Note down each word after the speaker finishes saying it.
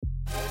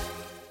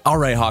All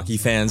right, hockey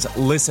fans,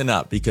 listen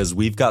up because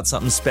we've got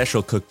something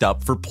special cooked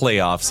up for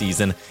playoff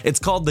season. It's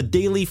called the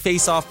Daily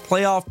Face-Off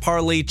Playoff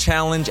Parlay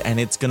Challenge, and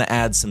it's going to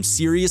add some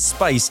serious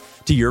spice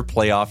to your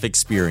playoff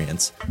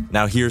experience.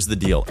 Now, here's the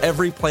deal.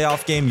 Every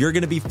playoff game, you're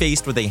going to be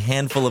faced with a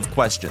handful of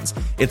questions.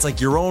 It's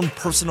like your own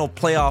personal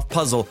playoff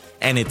puzzle,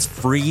 and it's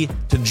free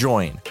to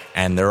join.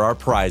 And there are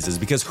prizes,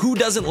 because who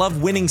doesn't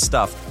love winning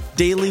stuff?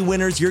 Daily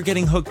winners, you're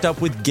getting hooked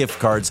up with gift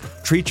cards.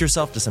 Treat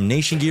yourself to some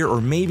Nation gear or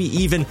maybe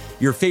even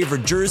your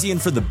favorite jersey.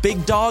 And for the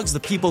big dogs, the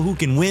people who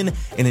can win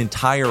an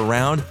entire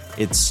round,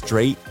 it's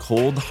straight,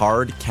 cold,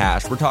 hard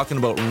cash. We're talking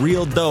about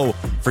real dough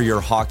for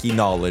your hockey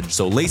knowledge.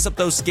 So lace up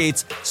those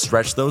skates,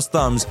 stretch those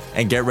thumbs,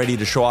 and get ready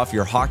to show off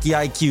your hockey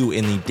IQ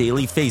in the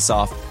Daily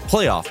Face-Off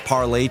Playoff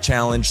Parlay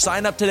Challenge.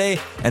 Sign up today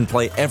and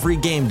play every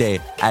game day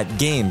at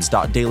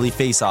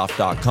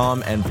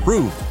games.dailyfaceoff.com and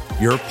prove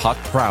your puck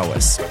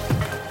prowess.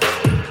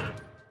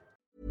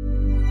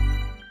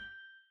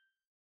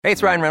 Hey,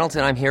 it's Ryan Reynolds,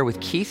 and I'm here with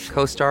Keith,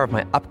 co-star of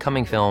my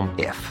upcoming film,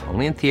 If,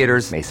 only in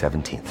theaters May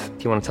 17th.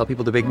 Do you want to tell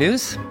people the big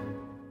news?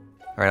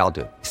 All right, I'll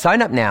do it.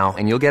 Sign up now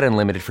and you'll get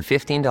unlimited for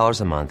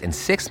 $15 a month and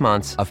 6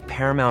 months of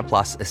Paramount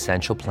Plus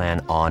Essential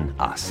Plan on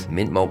us.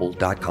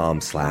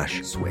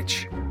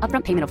 MintMobile.com/switch.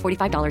 Upfront payment of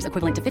 $45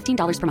 equivalent to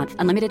 $15 per month.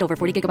 Unlimited over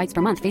 40 gigabytes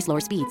per month. Face lower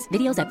speeds.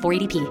 Videos at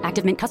 480p.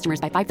 Active Mint customers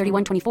by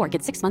 531.24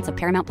 get 6 months of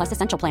Paramount Plus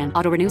Essential Plan.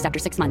 Auto renews after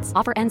 6 months.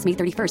 Offer ends May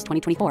 31st,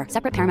 2024.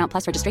 Separate Paramount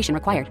Plus registration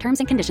required. Terms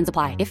and conditions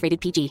apply if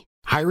rated PG.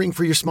 Hiring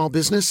for your small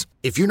business?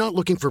 If you're not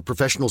looking for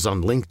professionals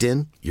on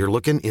LinkedIn, you're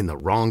looking in the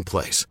wrong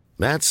place.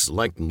 That's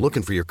like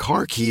looking for your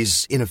car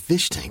keys in a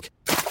fish tank.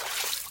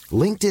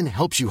 LinkedIn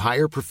helps you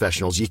hire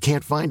professionals you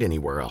can't find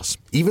anywhere else,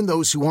 even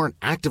those who aren't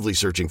actively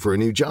searching for a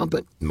new job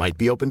but might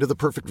be open to the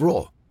perfect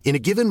role. In a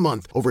given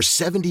month, over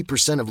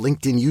 70% of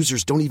LinkedIn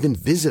users don't even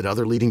visit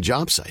other leading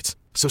job sites.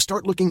 So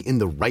start looking in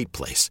the right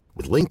place.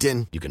 With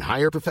LinkedIn, you can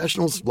hire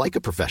professionals like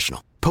a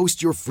professional.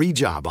 Post your free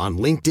job on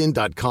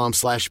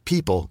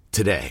linkedin.com/people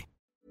today.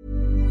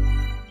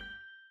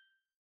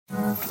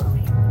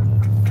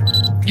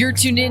 You're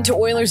tuned in to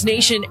Oilers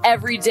Nation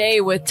every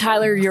day with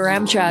Tyler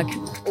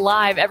Yaremchuk,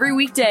 live every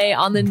weekday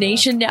on the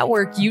Nation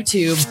Network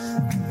YouTube.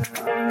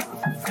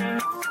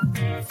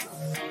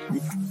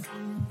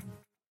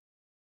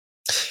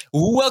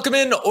 Welcome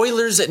in,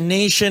 Oilers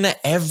Nation,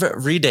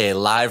 every day,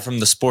 live from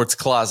the Sports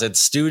Closet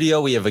studio.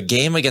 We have a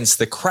game against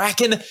the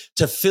Kraken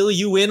to fill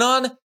you in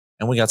on,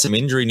 and we got some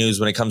injury news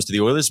when it comes to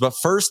the Oilers. But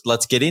first,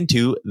 let's get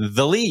into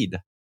the lead.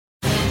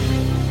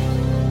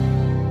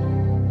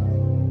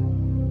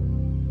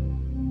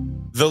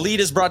 The lead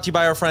is brought to you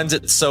by our friends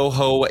at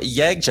Soho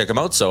Yeg. Check them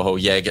out,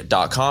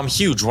 sohoyeg.com.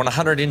 Huge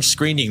 100-inch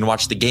screen. You can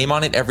watch the game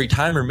on it every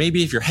time. Or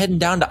maybe if you're heading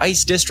down to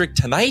Ice District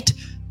tonight,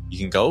 you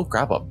can go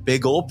grab a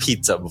big old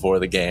pizza before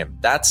the game.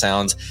 That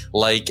sounds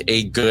like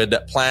a good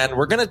plan.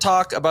 We're going to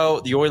talk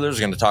about the Oilers.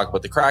 We're going to talk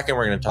about the Kraken.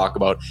 We're going to talk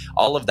about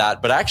all of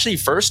that. But actually,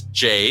 first,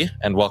 Jay,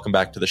 and welcome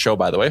back to the show,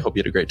 by the way. Hope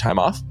you had a great time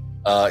off.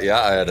 Yeah,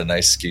 I had a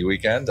nice ski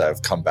weekend.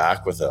 I've come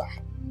back with a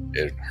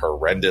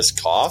horrendous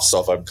cough.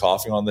 So if I'm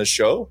coughing on this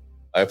show,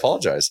 I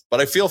apologize, but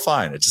I feel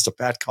fine. It's just a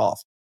bad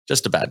cough.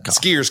 Just a bad cough.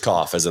 Skier's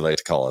cough, as they like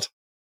to call it.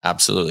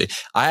 Absolutely.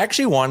 I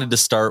actually wanted to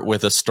start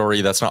with a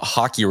story that's not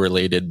hockey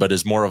related, but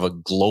is more of a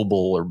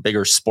global or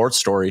bigger sports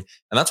story.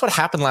 And that's what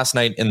happened last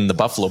night in the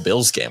Buffalo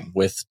Bills game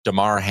with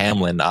Damar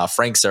Hamlin.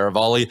 Frank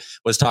Saravalli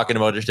was talking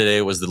about it today.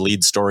 It was the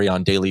lead story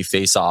on Daily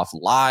Face-Off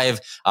Live.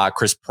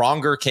 Chris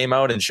Pronger came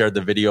out and shared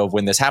the video of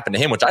when this happened to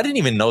him, which I didn't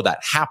even know that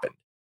happened.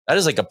 That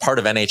is like a part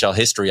of NHL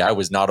history I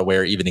was not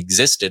aware even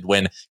existed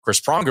when Chris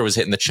Pronger was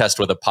hit in the chest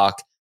with a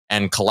puck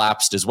and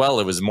collapsed as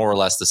well. It was more or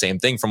less the same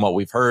thing from what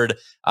we've heard.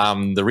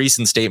 The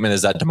recent statement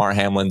is that Damar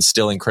Hamlin's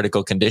still in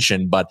critical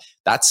condition, but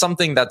that's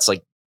something that's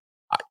like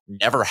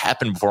never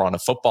happened before on a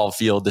football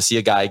field to see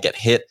a guy get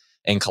hit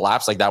and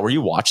collapse like that. Were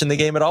you watching the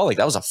game at all? Like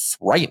that was a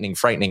frightening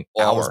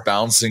Well, hour. I was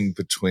bouncing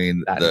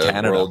between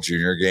the World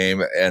Junior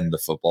game and the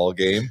football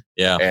game.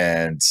 Yeah.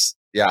 And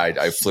yeah,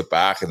 I flipped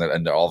back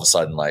and all of a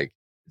sudden, like,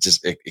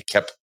 it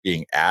kept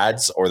being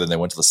ads, or then they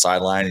went to the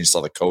sideline and you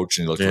saw the coach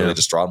and he looked really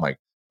distraught. I'm like,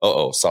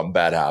 something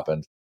bad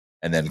happened.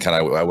 And then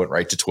I went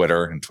right to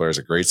Twitter, and Twitter's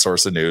a great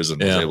source of news,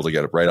 and was able to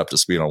get it right up to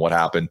speed on what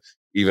happened.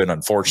 Even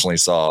unfortunately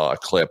saw a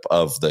clip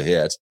of the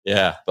hit.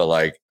 Yeah. But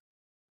like,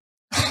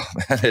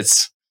 man,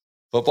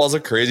 football's a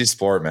crazy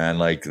sport, man.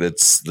 Like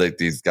it's like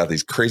he's got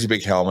these crazy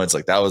big helmets.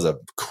 Like that was a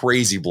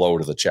crazy blow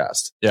to the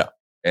chest. Yeah.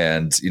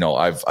 And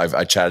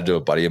I chatted to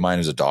a buddy of mine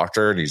who's a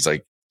doctor, and he's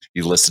like,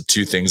 he listed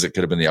 2 things that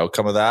could have been the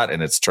outcome of that.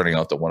 And it's turning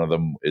out that one of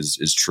them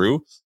is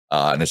true.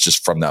 And it's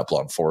just from that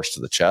blunt force to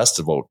the chest,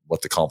 about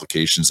what the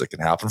complications that can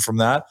happen from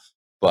that.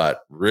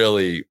 But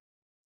really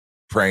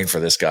praying for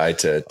this guy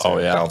to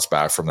bounce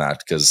back from that,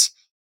 because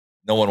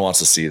no one wants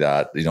to see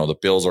that. You know, the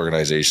Bills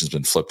organization's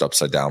been flipped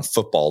upside down.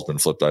 Football's been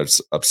flipped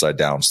upside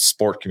down.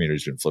 Sport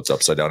community's been flipped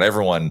upside down.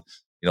 Everyone,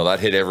 that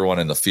hit everyone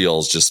in the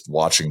fields just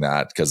watching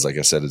that. Because like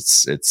I said,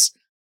 it's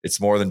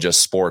more than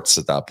just sports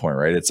at that point,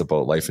 right? It's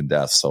about life and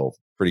death. So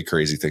pretty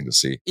crazy thing to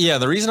see. Yeah,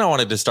 the reason I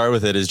wanted to start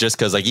with it is just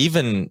because like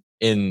even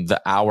in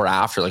the hour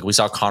after, like we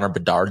saw Connor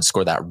Bedard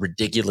score that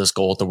ridiculous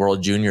goal at the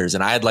World Juniors.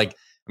 And I had like,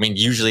 I mean,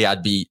 usually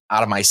I'd be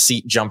out of my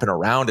seat jumping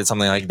around at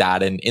something like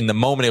that. And in the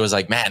moment, it was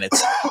like, man,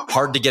 it's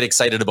hard to get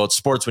excited about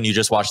sports when you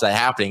just watch that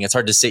happening. It's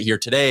hard to sit here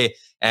today.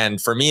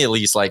 And for me, at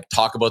least, like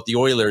talk about the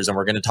Oilers, and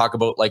we're going to talk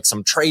about like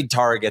some trade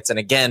targets. And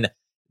again,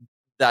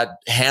 that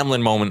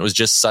Hamlin moment was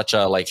just such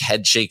a like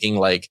head shaking,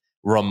 like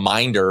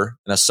reminder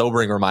and a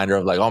sobering reminder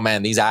of like, oh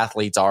man, these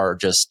athletes are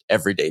just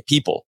everyday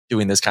people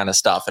doing this kind of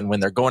stuff. And when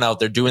they're going out,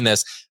 they're doing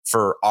this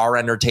for our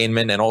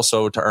entertainment and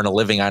also to earn a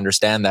living. I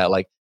understand that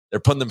like they're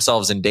putting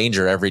themselves in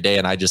danger every day.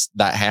 And I just,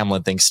 that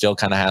Hamlin thing still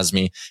kind of has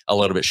me a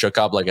little bit shook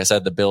up. Like I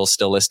said, the Bills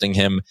still listing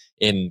him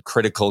in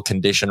critical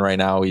condition right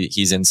now.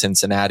 He's in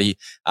Cincinnati.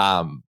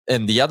 And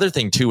the other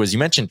thing too, is you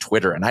mentioned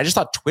Twitter. And I just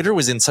thought Twitter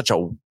was in such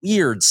a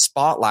weird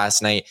spot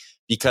last night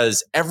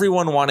because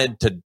everyone wanted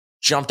to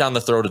jump down the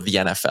throat of the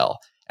NFL.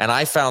 And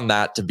I found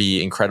that to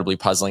be incredibly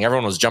puzzling.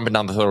 Everyone was jumping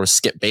down the throat of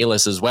Skip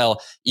Bayless as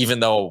well, even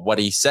though what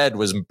he said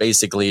was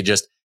basically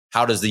just,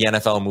 how does the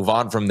NFL move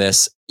on from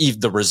this?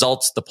 The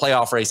results, the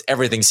playoff race,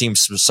 everything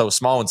seems so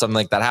small when something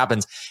like that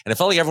happens. And it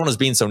felt like everyone was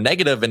being so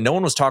negative, and no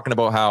one was talking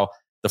about how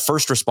the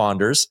first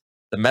responders,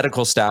 the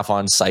medical staff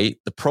on site,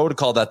 the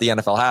protocol that the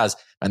NFL has,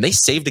 and they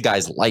saved a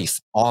guy's life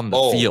on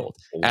the field.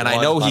 And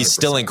I know he's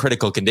still in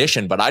critical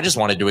condition, but I just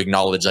wanted to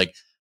acknowledge, like,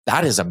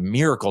 that is a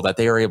miracle that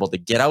they are able to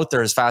get out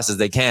there as fast as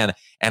they can.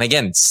 And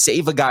again,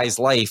 save a guy's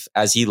life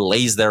as he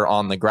lays there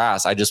on the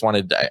grass. I just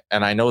wanted,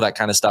 and I know that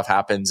kind of stuff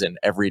happens in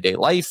everyday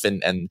life,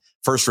 and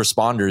first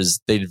responders,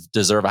 they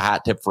deserve a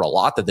hat tip for a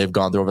lot that they've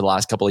gone through over the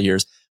last couple of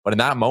years. But in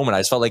that moment, I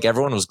just felt like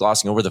everyone was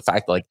glossing over the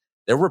fact that like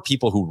there were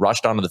people who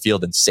rushed onto the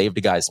field and saved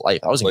a guy's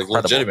life. That was like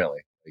incredible. Legitimately.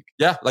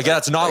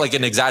 That's not like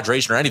an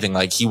exaggeration or anything.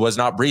 Like he was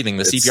not breathing.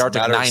 The CPR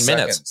took 9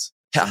 minutes.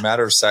 Yeah. A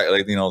matter of seconds,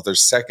 like, if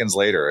there's seconds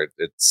later,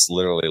 it's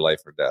literally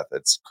life or death.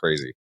 It's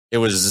crazy. It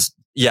was,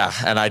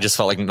 and I just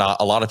felt like not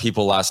a lot of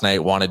people last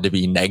night wanted to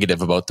be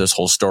negative about this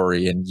whole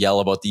story and yell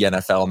about the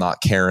NFL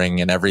not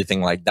caring and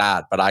everything like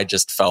that. But I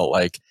just felt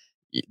like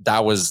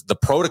that was the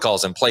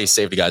protocols in place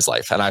saved a guy's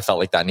life. And I felt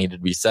like that needed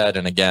to be said.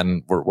 And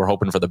again, we're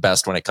hoping for the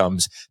best when it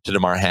comes to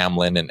DeMar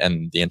Hamlin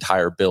and the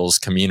entire Bills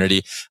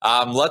community.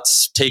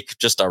 Let's take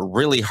just a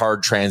really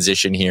hard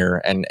transition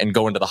here and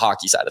go into the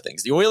hockey side of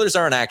things. The Oilers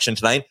are in action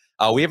tonight.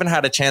 We haven't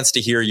had a chance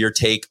to hear your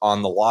take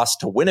on the loss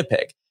to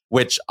Winnipeg,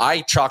 which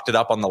I chalked it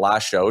up on the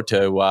last show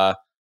to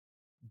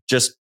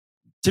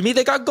to me,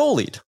 they got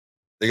goalied.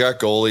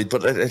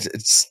 But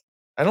it's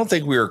I don't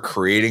think we were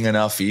creating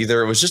enough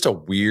either. It was just a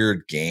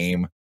weird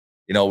game.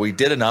 We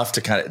did enough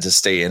to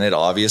stay in it,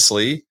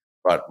 obviously,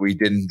 but we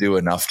didn't do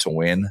enough to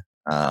win.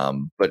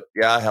 But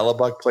yeah,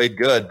 Hellebuck played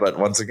good. But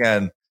once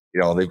again,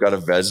 they've got a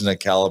Vezina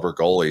caliber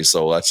goalie.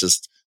 So that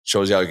just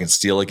shows you how you can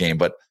steal a game.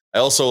 But I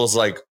also was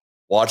like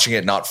watching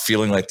it, not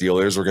feeling like the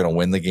Oilers were going to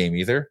win the game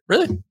either.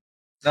 Really?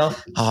 No.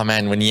 Oh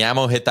man, when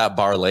Yamo hit that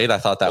bar late, I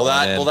thought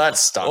that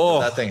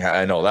stunk. That thing,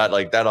 I know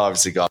that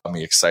obviously got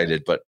me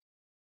excited, but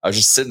I was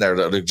just sitting there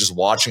just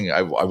watching. I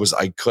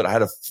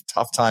had a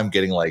tough time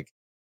getting like,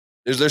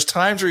 there's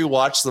times where you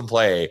watch them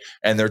play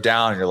and they're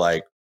down and you're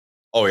like,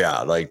 oh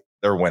yeah, like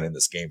they're winning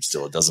this game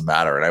still. It doesn't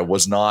matter. And I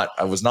was not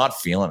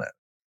feeling it.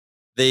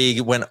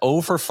 They went 0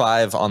 for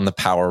 5 on the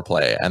power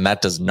play, and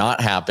that does not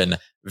happen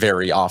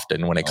very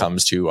often when it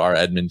comes to our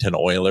Edmonton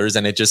Oilers.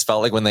 And it just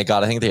felt like when they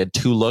got, I think they had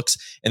 2 looks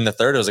in the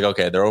third. It was like,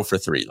 okay, they're 0 for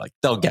 3. Like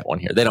they'll get one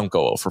here. They don't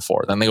go 0 for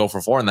 4. Then they go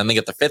for 4, and then they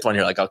get the 5th one.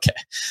 You're like, okay,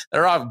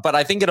 they're off. But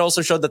I think it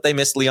also showed that they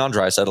missed Leon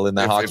Draisaitl in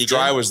that hockey game. If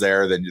Dry was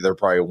there, then they're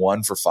probably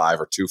 1 for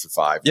 5 or 2 for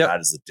 5. Yep. That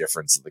is the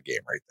difference in the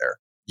game right there.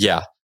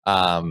 Yeah.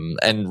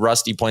 And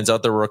Rusty points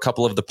out there were a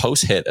couple of the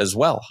post hit as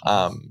well.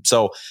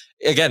 So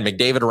again,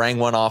 McDavid rang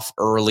one off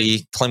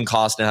early. Klim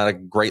Kostin had a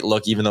great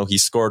look, even though he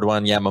scored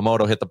one.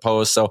 Yamamoto hit the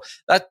post. So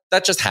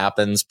that just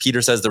happens.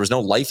 Peter says there was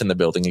no life in the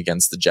building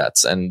against the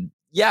Jets. And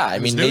yeah, I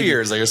mean, New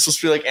Year's, like it's supposed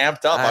to be like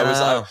amped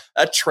up.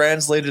 That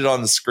translated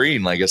on the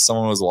screen. Like if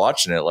someone was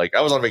watching it, like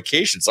I was on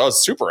vacation, so I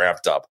was super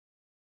amped up.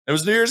 It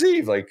was New Year's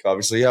Eve, like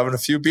obviously having a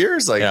few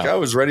beers. Like I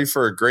was ready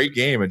for a great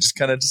game and just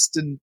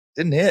didn't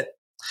hit.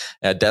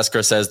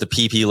 Deskra says the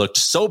PP looked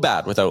so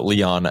bad without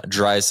Leon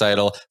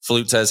Draisaitl.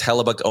 Flute says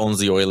Hellebuck owns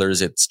the Oilers.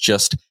 It's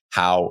just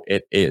how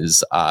it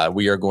is.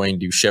 We are going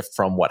to shift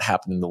from what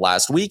happened in the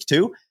last week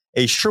to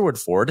a Sherwood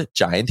Ford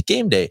Giant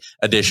Game Day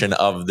edition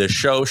of the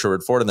show.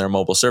 Sherwood Ford and their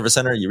mobile service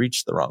center. You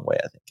reached the wrong way,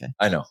 I think.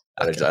 I know.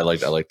 Okay. I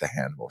like the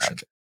hand motion.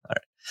 Okay.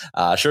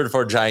 All right. Sherwood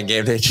Ford Giant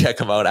Game Day. Check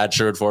them out at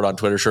Sherwood Ford on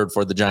Twitter, Sherwood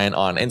Ford the Giant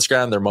on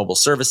Instagram. Their mobile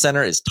service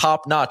center is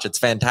top notch. It's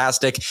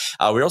fantastic.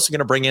 We're also going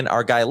to bring in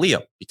our guy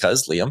Liam,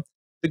 because Liam,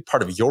 big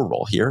part of your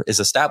role here is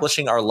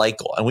establishing our like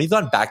goal. And we've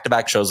gone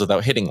back-to-back shows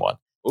without hitting one.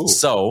 Ooh,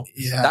 so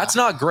that's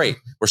not great.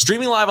 We're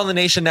streaming live on the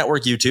Nation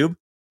Network YouTube.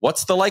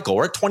 What's the like goal?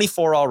 We're at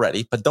 24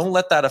 already, but don't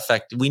let that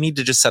affect. We need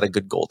to just set a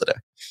good goal today.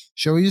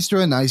 Shall we just do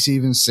a nice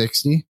even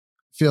 60?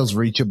 Feels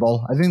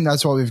reachable. I think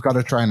that's what we've got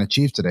to try and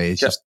achieve today.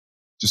 Is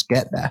just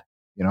get there.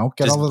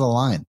 Get over the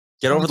line.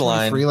 Get over the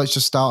line. Let's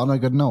just start on a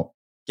good note.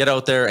 Get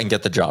out there and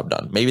get the job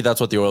done. Maybe that's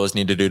what the Oilers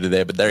need to do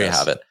today, but there you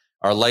have it.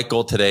 Our like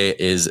goal today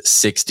is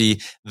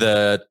 60.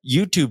 The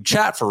YouTube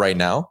chat for right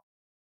now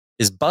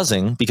is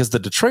buzzing because the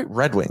Detroit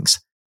Red Wings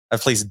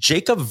have placed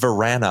Jacob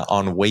Vrana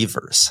on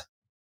waivers.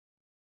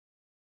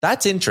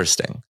 That's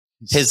interesting.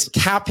 His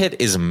cap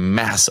hit is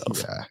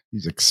massive. Yeah,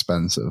 he's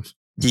expensive.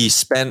 He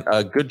spent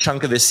a good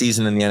chunk of this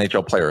season in the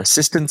NHL Player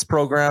Assistance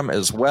Program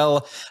as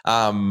well.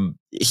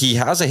 He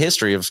has a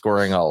history of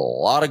scoring a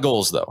lot of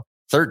goals, though.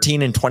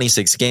 13 in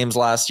 26 games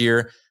last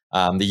year.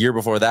 The year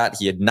before that,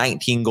 he had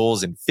 19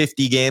 goals in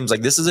 50 games.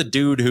 Like, this is a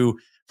dude who,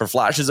 for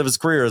flashes of his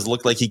career, has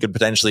looked like he could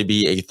potentially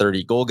be a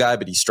 30-goal guy,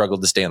 but he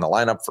struggled to stay in the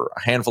lineup for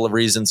a handful of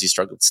reasons. He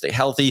struggled to stay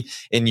healthy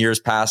in years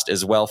past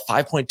as well.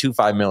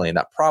 $5.25 million.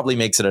 That probably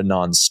makes it a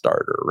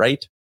non-starter,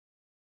 right?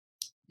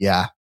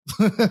 Yeah.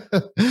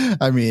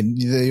 I mean,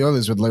 the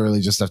Oilers would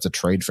literally just have to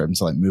trade for him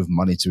to move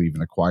money to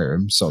even acquire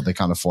him, so they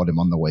can't afford him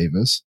on the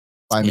waivers.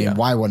 I mean,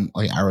 why wouldn't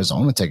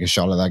Arizona take a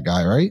shot at that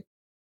guy, right?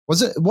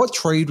 What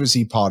trade was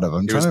he part of?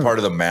 He was part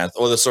of the Mantha.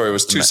 Oh, sorry, it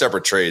was two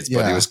separate trades,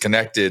 but he was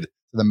connected.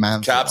 The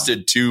Mantha. Caps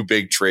did two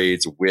big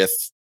trades with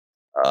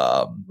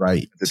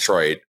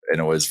Detroit, and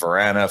it was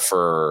Vrana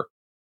for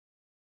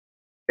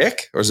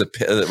Pick, or was it?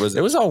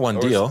 It was all one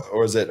deal,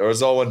 or was it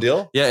all one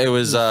deal? Yeah, it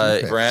was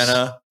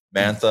Vrana,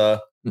 Mantha.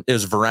 It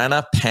was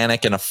Vrana,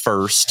 Panic, and a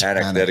first.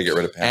 Panic. They had to get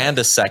rid of Panic and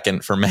a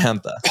second for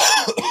Mantha.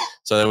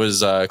 So that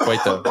was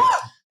quite the.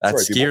 That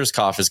skier's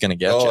cough is going to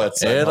get you.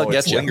 It'll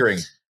get you. Lingering.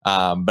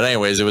 But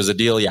anyways, it was a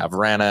deal. Yeah,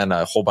 Vrana and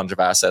a whole bunch of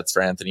assets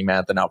for Anthony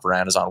Mantha. Now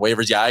Vrana's on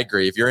waivers. Yeah, I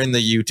agree. If you're in the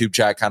YouTube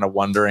chat kind of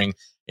wondering,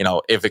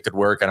 if it could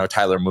work, I know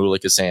Tyler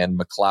Mulick is saying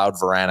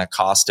McLeod, Vrana,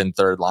 Costin,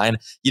 third line.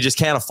 You just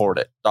can't afford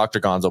it. Dr.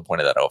 Gonzo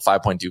pointed that out,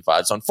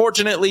 5.25. So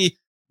unfortunately,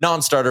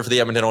 non-starter for the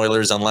Edmonton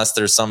Oilers unless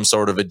there's some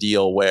sort of a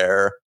deal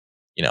where,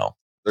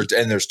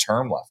 there's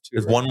term left.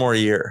 There's right? One more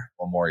year.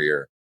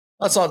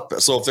 That's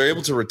not so. If they're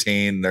able to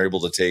retain, they're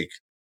able to take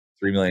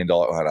 $3 million. We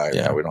don't have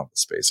the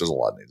space. There's a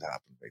lot that needs to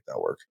happen to make that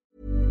work.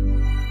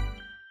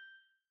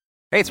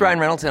 Hey, it's Ryan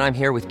Reynolds, and I'm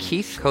here with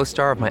Keith,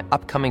 co-star of my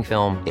upcoming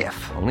film,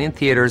 If, only in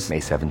theaters May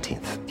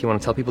 17th. Do you want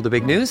to tell people the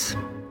big news?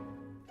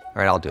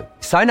 All right, I'll do it.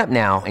 Sign up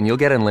now and you'll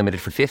get unlimited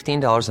for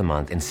 $15 a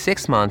month and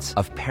 6 months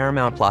of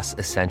Paramount Plus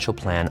Essential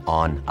Plan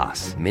on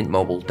us.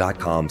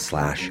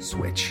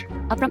 MintMobile.com/switch.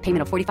 Upfront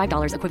payment of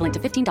 $45 equivalent to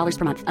 $15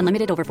 per month.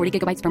 Unlimited over 40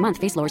 gigabytes per month.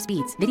 Face lower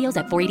speeds. Videos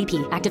at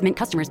 480p. Active Mint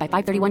customers by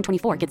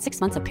 531.24 get 6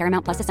 months of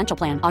Paramount Plus Essential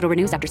Plan. Auto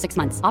renews after 6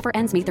 months. Offer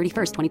ends May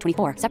 31st,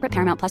 2024. Separate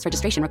Paramount Plus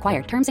registration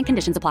required. Terms and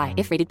conditions apply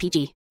if rated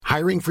PG.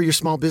 Hiring for your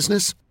small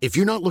business? If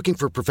you're not looking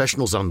for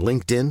professionals on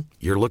LinkedIn,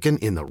 you're looking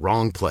in the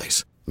wrong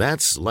place.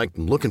 That's like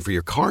looking for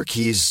your car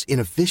keys in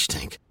a fish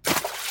tank.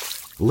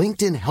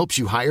 LinkedIn helps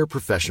you hire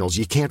professionals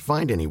you can't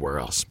find anywhere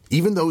else,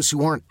 even those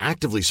who aren't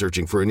actively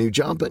searching for a new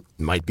job but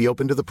might be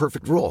open to the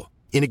perfect role.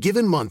 In a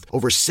given month,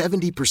 over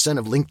 70%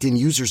 of LinkedIn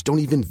users don't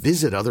even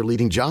visit other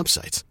leading job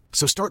sites.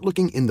 So start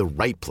looking in the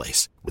right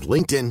place. With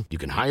LinkedIn, you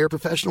can hire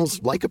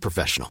professionals like a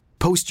professional.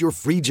 Post your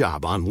free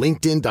job on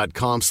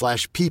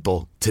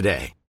linkedin.com/people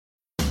today.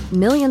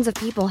 Millions of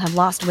people have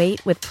lost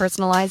weight with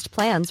personalized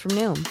plans from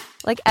Noom.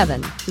 Like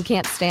Evan, who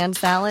can't stand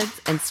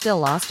salads and still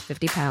lost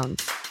 50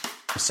 pounds.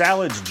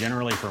 Salads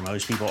generally for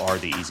most people are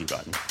the easy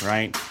button,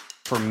 right?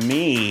 For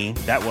me,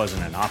 that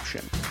wasn't an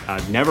option.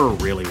 I never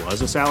really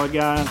was a salad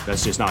guy.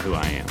 That's just not who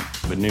I am.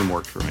 But Noom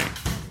worked for me.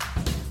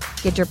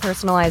 Get your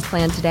personalized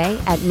plan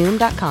today at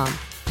Noom.com.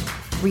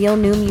 Real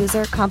Noom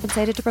user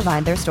compensated to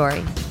provide their story.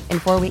 In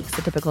 4 weeks,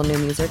 the typical Noom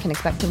user can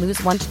expect to lose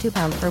 1 to 2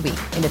 pounds per week.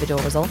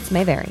 Individual results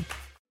may vary.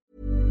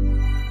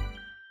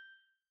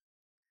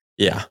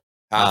 Yeah.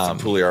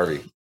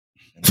 Pugliarvi.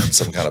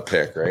 Some kind of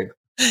pick, right?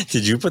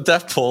 Did you put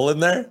that poll in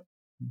there?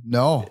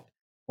 No.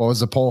 What was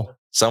the poll?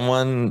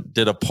 Someone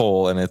did a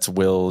poll and it's,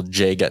 will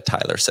Jay get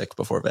Tyler sick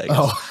before Vegas?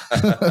 Oh.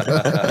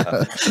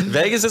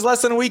 Vegas is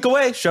less than a week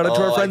away. Shout out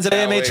to our friends at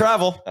AMA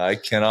Travel. I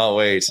cannot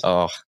wait.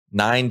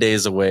 9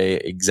 days away.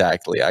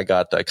 Exactly. I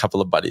got a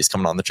couple of buddies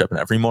coming on the trip and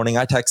every morning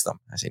I text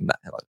them. I say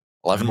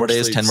 11 more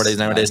days, 10 more days,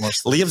 9 more days.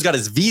 Liam's got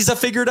his visa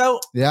figured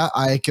out. Yeah,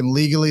 I can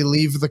legally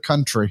leave the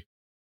country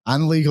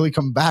and legally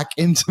come back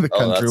into the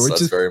country,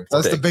 that's very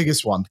important. That's the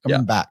biggest one,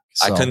 coming back.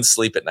 So. I couldn't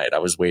sleep at night. I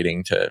was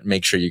waiting to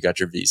make sure you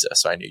got your visa.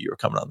 So I knew you were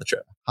coming on the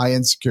trip. High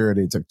end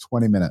security took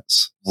 20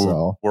 minutes.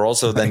 So we're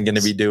also then going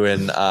to be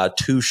doing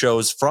 2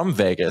 shows from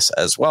Vegas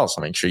as well.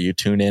 So make sure you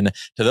tune in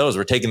to those.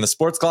 We're taking the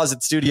Sports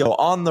Closet studio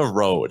on the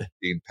road.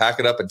 You can pack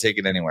it up and take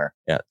it anywhere.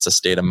 Yeah, it's a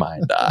state of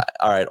mind.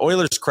 All right.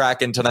 Oilers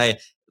Kraken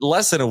tonight.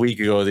 Less than a week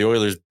ago, the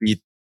Oilers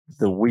beat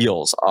the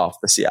wheels off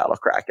the Seattle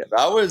Kraken.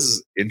 That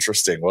was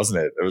interesting, wasn't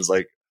it? It was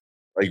like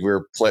we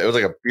were playing. It was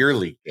like a beer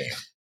league game.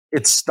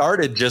 It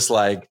started just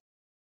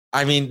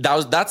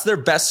that's their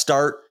best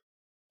start.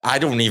 I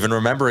don't even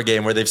remember a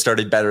game where they've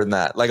started better than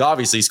that. Like,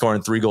 obviously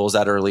scoring 3 goals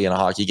that early in a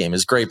hockey game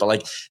is great,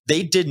 but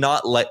they did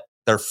not let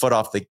their foot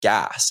off the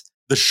gas.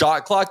 The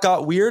shot clock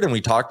got weird, and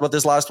we talked about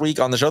this last week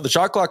on the show. The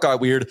shot clock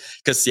got weird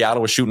because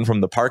Seattle was shooting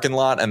from the parking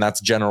lot, and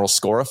that's general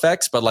score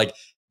effects. But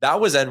That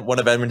was one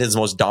of Edmonton's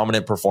most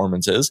dominant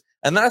performances.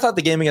 And then I thought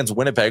the game against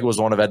Winnipeg was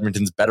one of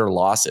Edmonton's better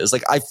losses.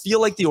 Like, I feel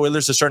like the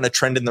Oilers are starting to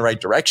trend in the right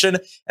direction.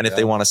 And if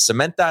they want to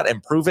cement that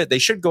and prove it, they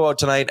should go out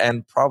tonight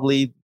and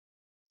probably beat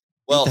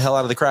the hell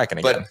out of the Kraken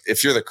again. But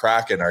if you're the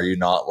Kraken, are you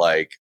not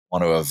like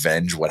want to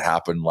avenge what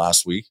happened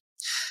last week?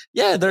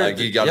 Yeah. Like,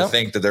 you got to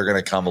think that they're going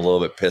to come a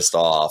little bit pissed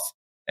off.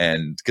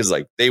 And because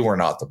like they were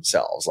not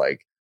themselves.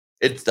 Like,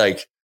 it's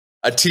like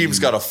a team's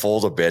got to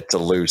fold a bit to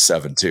lose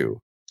 7-2.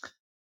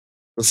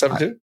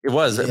 7-2? It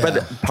was,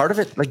 but part of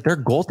it, like, their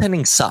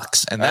goaltending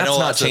sucks, and that's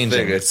not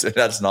changing.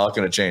 That's not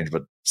going to change,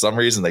 but for some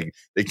reason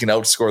they can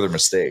outscore their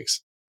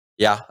mistakes.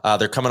 Yeah,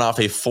 they're coming off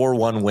a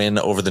 4-1 win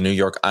over the New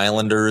York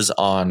Islanders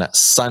on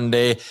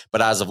Sunday,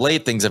 but as of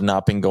late, things have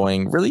not been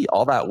going really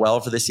all that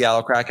well for the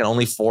Seattle Kraken.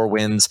 Only 4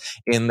 wins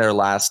in their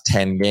last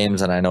 10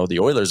 games, and I know the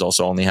Oilers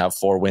also only have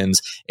 4 wins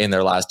in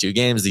their last 2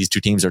 games. These two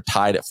teams are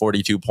tied at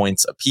 42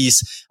 points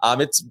apiece.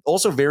 It's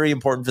also very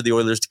important for the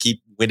Oilers to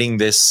keep winning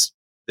this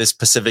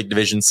Pacific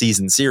Division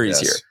season series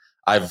here.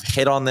 I've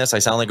hit on this. I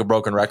sound like a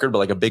broken record, but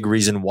like a big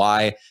reason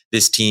why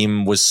this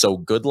team was so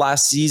good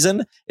last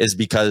season is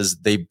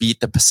because they beat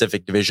the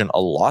Pacific Division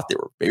a lot. They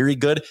were very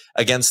good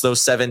against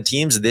those 7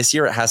 teams. This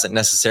year, it hasn't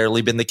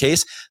necessarily been the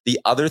case. The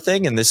other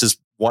thing, and this is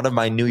one of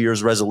my New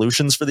Year's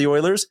resolutions for the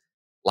Oilers,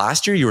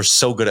 last year you were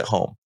so good at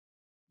home.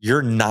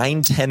 You're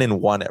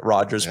 9-10-1 at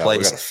Rogers Place.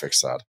 We got to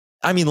fix that.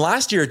 I mean,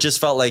 last year it just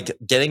felt like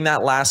getting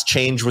that last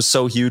change was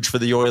so huge for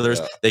the Oilers.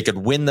 Yeah. They could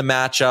win the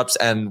matchups,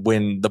 and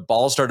when the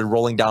ball started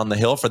rolling down the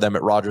hill for them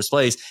at Rogers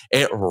Place,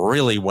 it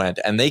really went,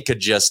 and they could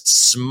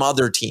just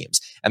smother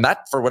teams. And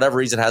that, for whatever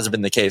reason, hasn't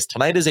been the case.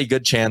 Tonight is a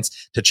good chance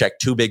to check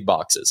 2 big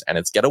boxes, and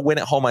it's get a win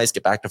at home ice,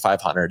 get back to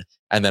 500,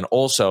 and then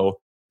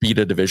also beat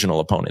a divisional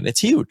opponent.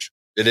 It's huge.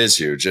 It is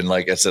huge. And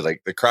like I said,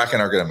 like the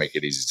Kraken are going to make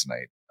it easy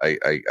tonight.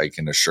 I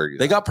can assure you.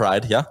 They got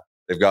pride, yeah.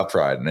 They've got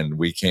pride, and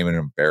we came in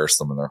and embarrassed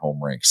them in their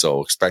home rink.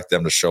 So expect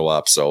them to show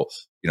up. So,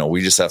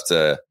 we just have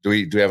to, do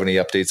we have any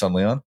updates on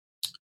Leon?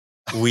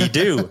 We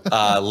do.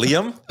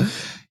 Liam?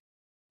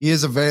 He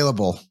is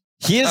available.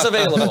 He is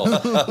available.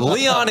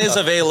 Leon is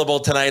available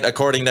tonight,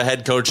 according to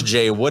head coach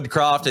Jay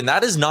Woodcroft. And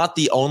that is not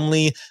the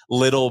only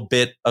little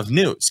bit of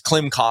news.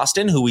 Klim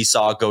Kostin, who we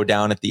saw go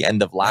down at the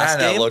end of last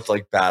game. That looked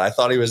like bad. I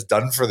thought he was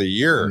done for the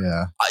year.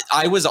 Yeah.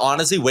 I was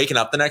honestly waking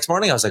up the next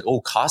morning. I was like,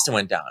 oh, Kostin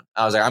went down.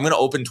 I was like, I'm going to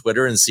open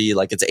Twitter and see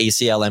like it's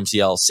ACL,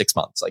 MCL, 6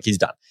 months. Like he's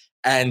done.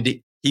 And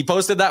he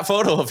posted that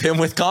photo of him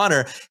with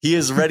Connor. He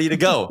is ready to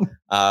go.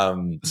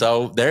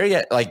 So there you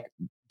go. Like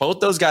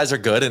both those guys are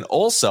good. And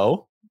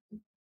also,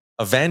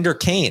 Evander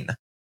Kane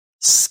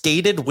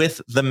skated with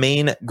the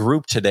main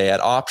group today at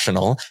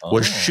optional,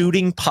 was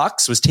shooting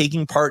pucks, was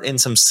taking part in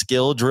some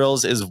skill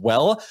drills as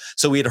well.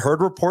 So we had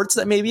heard reports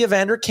that maybe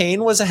Evander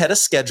Kane was ahead of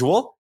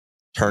schedule.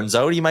 Turns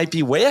out he might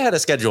be way ahead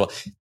of schedule.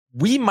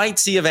 We might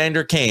see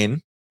Evander Kane.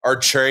 Our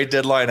trade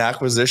deadline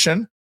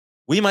acquisition.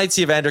 We might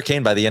see Evander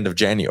Kane by the end of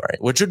January,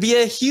 which would be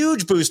a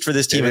huge boost for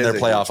this team in their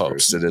playoff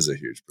hopes. It is a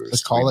huge boost.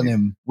 Just calling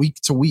him week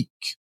to week.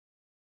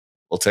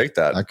 We'll take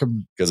that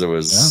because it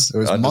was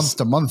month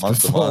to month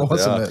before,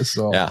 wasn't it?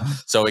 So. Yeah.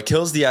 So it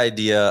kills the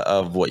idea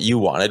of what you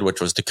wanted, which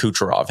was to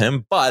Kucherov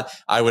him. But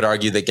I would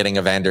argue that getting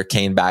Evander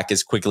Kane back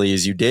as quickly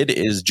as you did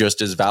is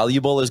just as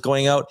valuable as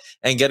going out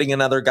and getting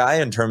another guy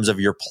in terms of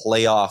your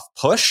playoff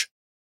push.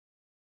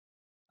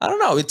 I don't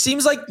know. It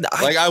seems like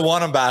I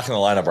want him back in the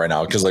lineup right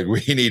now because like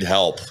we need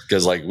help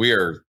because like we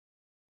are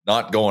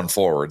not going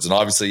forwards. And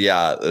obviously,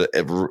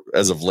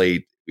 as of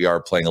late, we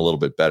are playing a little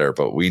bit better,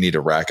 but we need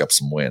to rack up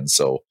some wins.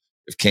 So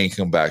if Kane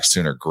can come back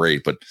sooner,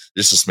 great. But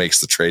this just makes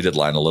the trade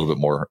deadline a little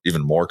bit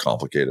even more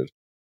complicated.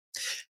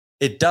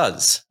 It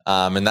does.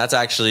 And that's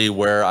actually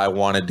where I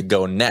wanted to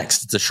go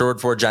next. It's a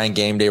short for Giant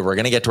Game Day. We're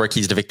going to get to our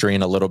keys to victory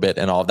in a little bit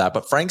and all of that.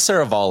 But Frank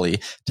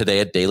Saravalli today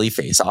at Daily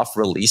Faceoff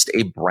released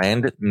a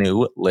brand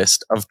new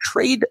list of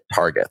trade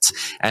targets.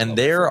 And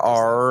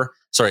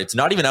it's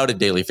not even out at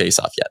Daily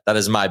Faceoff yet. That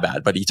is my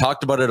bad. But he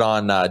talked about it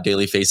on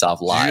Daily Faceoff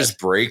Live. Did you just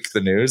break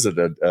the news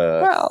that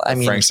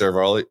Frank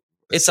Saravalli?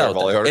 It's out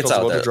there. It's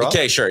out there.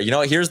 Okay, sure. You know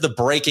what? Here's the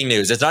breaking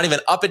news. It's not even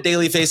up at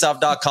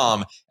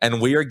dailyfaceoff.com. And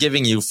we are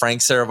giving you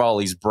Frank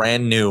Saravalli's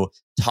brand new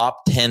top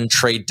 10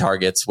 trade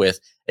targets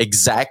with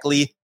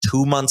exactly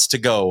 2 months to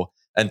go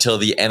until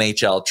the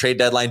NHL trade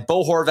deadline.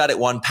 Bo Horvat at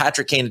 1,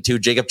 Patrick Kane at 2,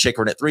 Jacob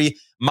Chychrun at 3,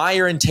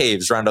 Meyer and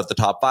Taves round out the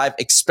top 5.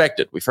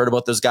 Expected. We've heard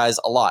about those guys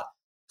a lot.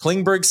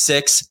 Klingberg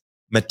 6,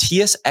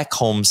 Matthias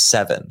Ekholm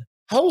 7.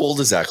 How old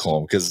is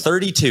Ekholm? Because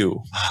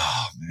 32.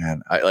 Oh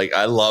man,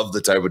 I love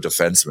the type of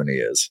defenseman he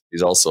is.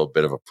 He's also a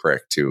bit of a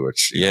prick too,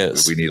 which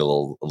we need a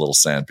little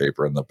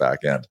sandpaper in the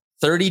back end.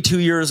 32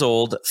 years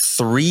old,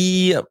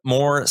 3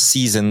 more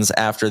seasons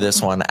after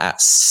this one at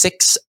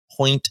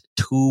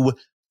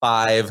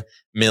 $6.25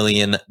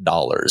 million.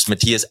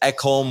 Matthias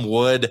Ekholm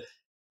would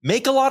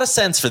make a lot of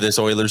sense for this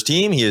Oilers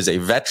team. He is a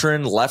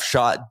veteran left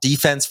shot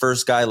defense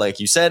first guy, like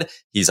you said.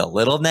 He's a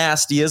little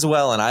nasty as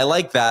well, and I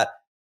like that.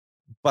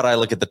 But I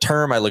look at the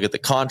term, I look at the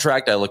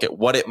contract, I look at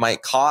what it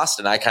might cost,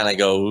 and I kind of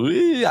go,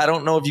 I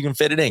don't know if you can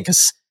fit it in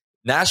because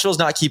Nashville's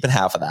not keeping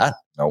half of that.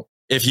 Nope.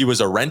 If he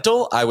was a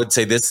rental, I would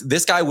say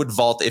this guy would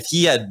vault. If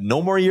he had no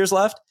more years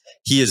left,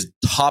 he is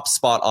top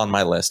spot on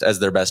my list as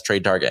their best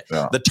trade target.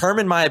 Yeah. The term,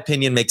 in my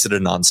opinion, makes it a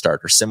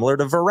non-starter, similar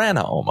to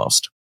Verana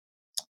almost.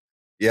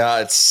 Yeah,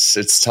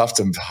 it's tough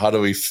to. How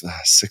do we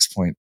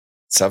 6.75?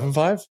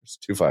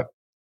 2.5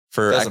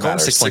 for Ekholm?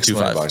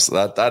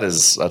 6.25.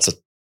 That's a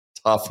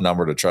tough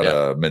number to try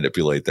to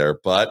manipulate there,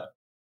 but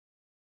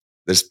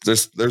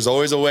there's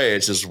always a way.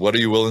 It's just, what are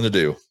you willing to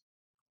do?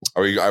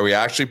 Are we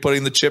actually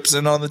putting the chips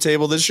in on the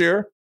table this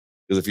year?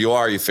 Because if you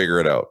are, you figure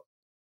it out.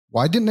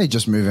 Why didn't they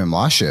just move him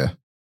last year?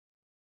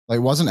 Like,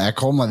 wasn't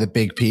Ekholm like the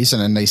big piece,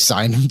 and then they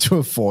signed him to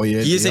a 4-year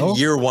deal? He is in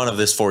year 1 of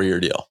this 4-year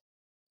deal.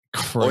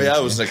 Crazy. Oh yeah,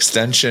 it was an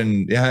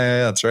extension.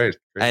 Yeah, that's right.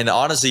 Great. And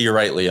honestly, you're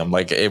right, Liam.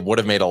 Like, it would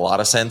have made a lot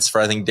of sense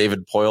for, I think,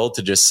 David Poile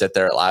to just sit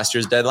there at last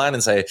year's deadline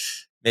and say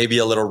maybe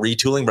a little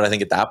retooling. But I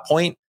think at that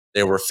point,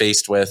 they were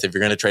faced with, if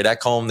you're going to trade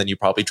Ekholm, then you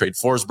probably trade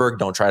Forsberg.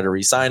 Don't try to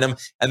re-sign him.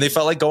 And they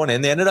felt like going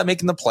in. They ended up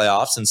making the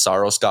playoffs, and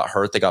Saros got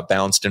hurt. They got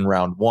bounced in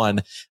round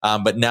 1.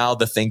 But now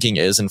the thinking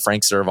is, and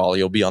Frank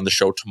Seravalli will be on the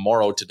show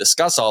tomorrow to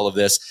discuss all of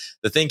this.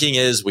 The thinking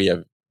is they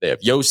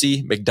have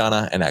Yossi,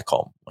 McDonough, and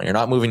Ekholm. Well, you're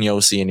not moving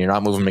Yossi and you're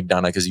not moving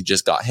McDonough because you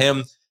just got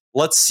him.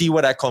 Let's see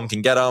what Ekholm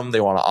can get him.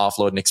 They want to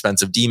offload an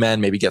expensive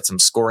D-man, maybe get some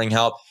scoring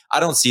help. I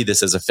don't see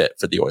this as a fit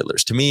for the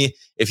Oilers. To me,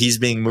 if he's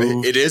being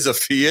moved, he is a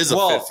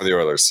fit for the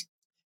Oilers.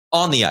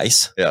 On the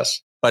ice.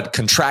 Yes. But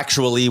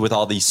contractually, with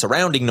all the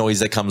surrounding noise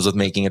that comes with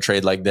making a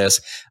trade like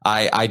this,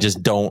 I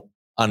just don't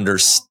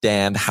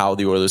understand how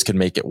the Oilers can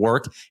make it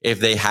work. If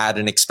they had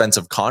an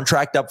expensive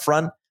contract up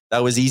front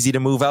that was easy to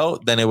move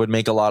out, then it would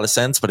make a lot of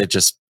sense, but it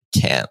just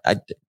can't.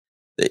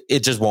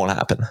 It just won't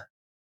happen.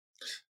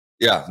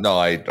 Yeah, no,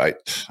 I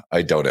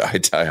doubt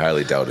it. I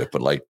highly doubt it.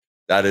 But like,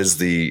 that is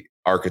the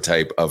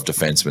archetype of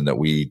defenseman that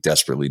we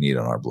desperately need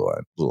on our blue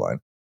line.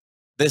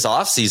 This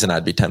offseason,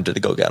 I'd be tempted to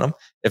go get him.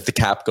 If the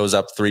cap goes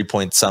up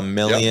 3-some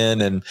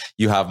million and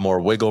you have more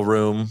wiggle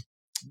room,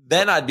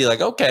 then I'd be like,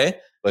 okay.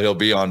 But he'll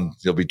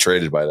be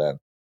traded by then.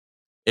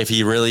 If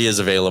he really is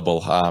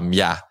available,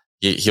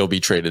 he'll be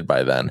traded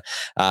by then.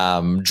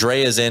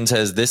 Dre is in,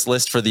 says this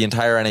list for the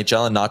entire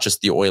NHL and not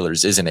just the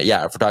Oilers, isn't it?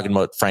 Yeah, if we're talking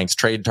about Frank's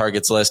trade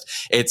targets list,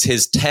 it's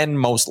his 10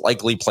 most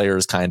likely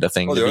players kind of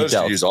thing. Well, the Oilers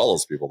could use all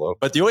those people though.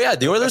 But the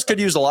Oilers could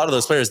use a lot of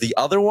those players. The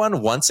other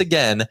one, once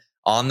again,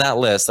 on that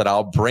list that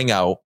I'll bring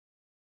out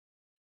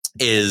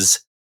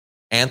is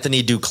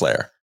Anthony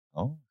Duclair,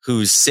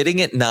 who's sitting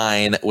at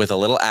 9 with a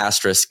little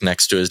asterisk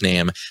next to his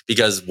name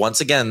because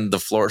once again,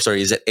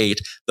 he's at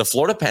 8. The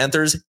Florida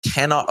Panthers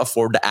cannot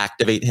afford to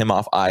activate him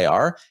off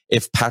IR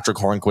if Patrick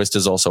Hornquist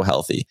is also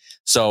healthy.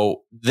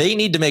 So they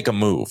need to make a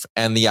move.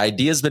 And the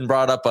idea has been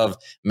brought up of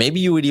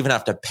maybe you would even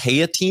have to pay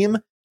a team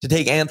to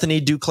take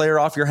Anthony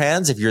Duclair off your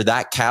hands if you're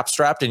that cap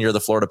strapped and you're the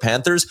Florida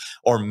Panthers,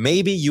 or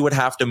maybe you would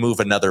have to move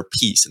another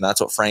piece. And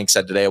that's what Frank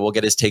said today. We'll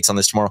get his takes on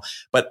this tomorrow.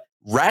 But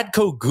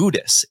Radko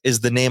Gudas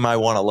is the name I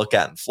want to look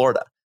at in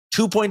Florida.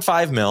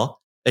 2.5 mil,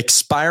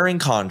 expiring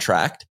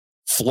contract.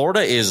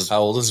 Florida is...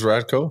 How old is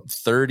Radko?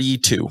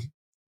 32.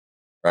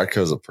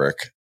 Radko's a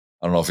prick.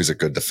 I don't know if he's a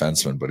good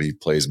defenseman, but he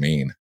plays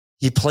mean.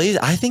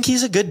 I think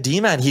he's a good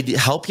D-man. He'd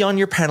help you on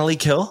your penalty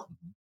kill.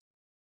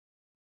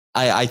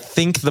 I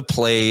think the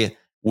play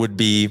would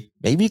be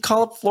maybe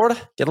call up Florida,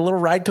 get a little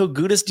Radko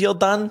Gudas deal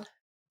done.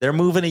 They're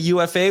moving a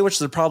UFA, which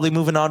they're probably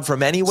moving on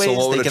from anyways. So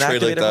what would a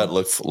trade like that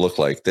look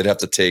like? They'd have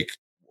to take,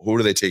 who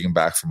are they taking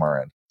back from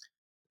our end?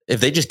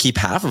 If they just keep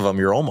half of them,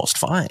 you're almost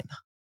fine.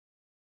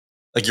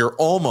 Like, you're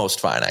almost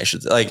fine, I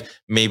should say. Like,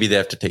 maybe they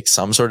have to take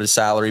some sort of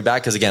salary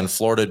back. Because again,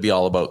 Florida would be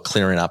all about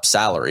clearing up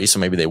salary. So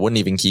maybe they wouldn't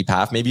even keep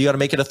half. Maybe you got to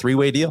make it a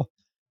 3-way deal.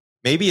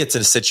 Maybe it's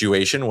a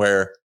situation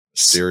where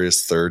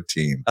serious third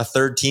team. A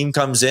third team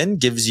comes in,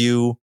 gives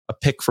you a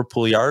pick for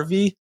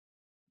Puljujarvi.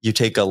 You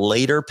take a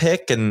later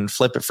pick and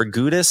flip it for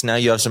Gudas. Now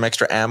you have some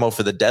extra ammo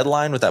for the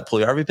deadline with that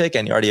Puljujarvi pick,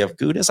 and you already have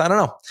Gudas. I don't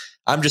know.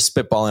 I'm just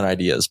spitballing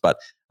ideas, but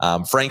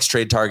Frank's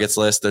trade targets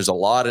list, there's a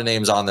lot of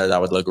names on there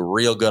that would look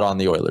real good on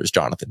the Oilers.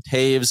 Jonathan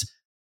Taves.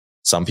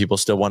 Some people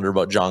still wonder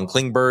about John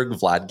Klingberg,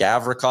 Vlad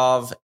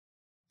Gavrikov.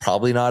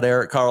 Probably not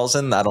Erik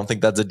Karlsson. I don't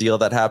think that's a deal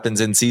that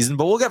happens in season,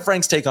 but we'll get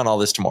Frank's take on all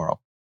this tomorrow.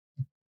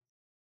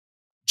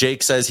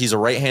 Jake says he's a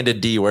right-handed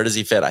D. Where does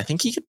he fit? I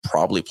think he could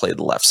probably play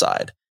the left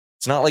side.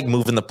 It's not like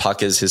moving the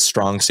puck is his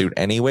strong suit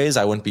anyways.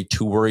 I wouldn't be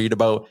too worried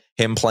about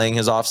him playing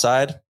his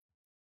offside.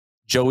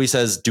 Joey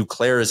says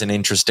Duclair is an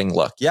interesting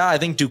look. Yeah, I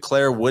think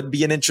Duclair would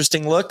be an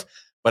interesting look.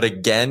 But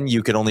again,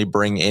 you can only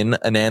bring in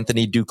an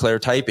Anthony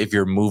Duclair type if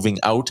you're moving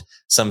out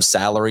some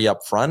salary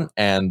up front.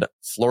 And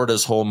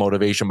Florida's whole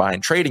motivation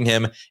behind trading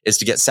him is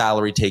to get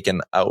salary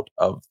taken out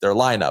of their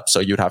lineup. So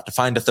you'd have to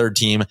find a third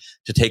team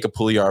to take a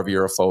Puljujarvi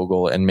or a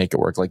Fogle and make it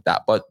work like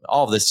that. But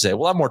all of this to say,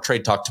 we'll have more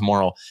trade talk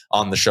tomorrow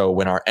on the show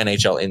when our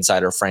NHL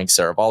insider Frank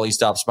Seravalli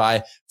stops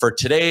by. For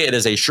today, it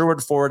is a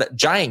Sherwood Ford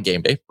Giant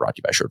game day, brought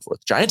to you by Sherwood Ford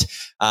Giant.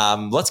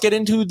 Let's get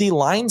into the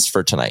lines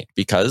for tonight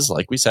because,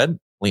 like we said,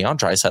 Leon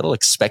Draisaitl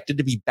expected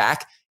to be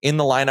back in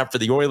the lineup for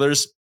the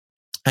Oilers.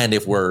 And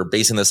if we're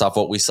basing this off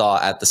what we saw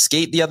at the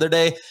skate the other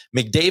day,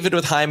 McDavid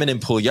with Hyman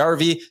and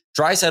Puljujarvi,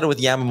 Draisaitl with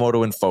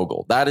Yamamoto and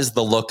Foegele. That is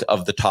the look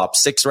of the top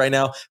 6 right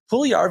now.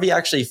 Puljujarvi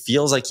actually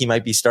feels like he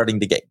might be starting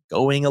to get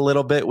going a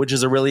little bit, which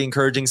is a really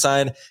encouraging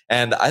sign.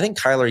 And I think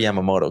Kyler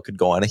Yamamoto could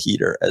go on a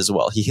heater as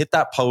well. He hit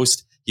that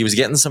post. He was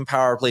getting some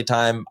power play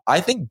time.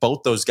 I think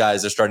both those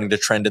guys are starting to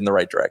trend in the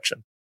right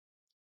direction.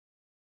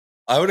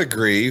 I would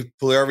agree.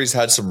 Puljujarvi's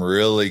had some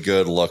really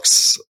good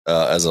looks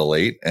as of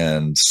late,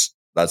 and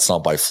that's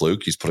not by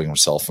fluke. He's putting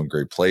himself in a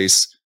great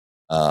place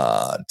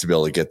to be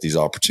able to get these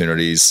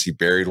opportunities. He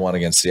buried one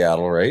against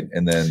Seattle, right?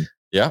 And then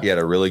he had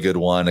a really good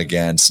one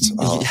against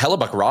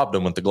Hellebuck robbed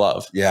him with the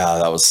glove. Yeah,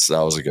 that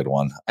was a good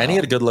one. And he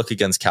had a good look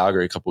against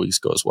Calgary a couple weeks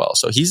ago as well.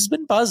 So he's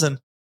been buzzing.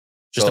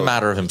 Just a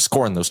matter of him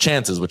scoring those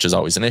chances, which is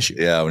always an issue.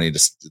 Yeah,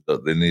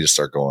 they need to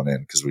start going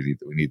in because we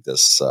need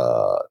this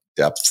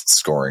depth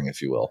scoring,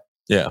 if you will.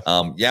 Yeah.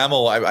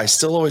 Yamo, I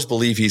still always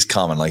believe he's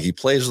coming. Like, he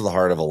plays with the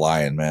heart of a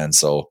lion, man.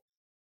 So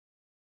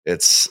I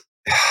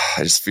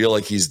just feel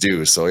like he's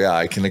due. So yeah,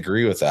 I can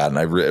agree with that. And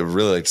I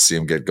really like to see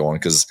him get going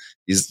because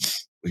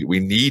we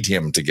need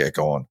him to get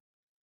going.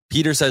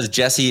 Peter says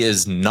Jesse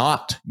is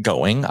not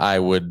going. I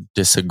would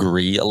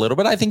disagree a little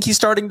bit. I think he's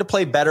starting to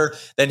play better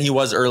than he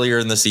was earlier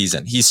in the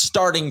season. He's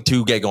starting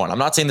to get going. I'm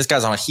not saying this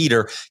guy's on a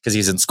heater because he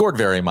hasn't scored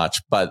very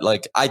much, but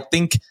like, I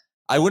think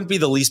I wouldn't be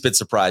the least bit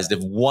surprised if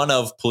one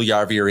of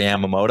Puljujarvi or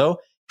Yamamoto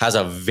has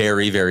a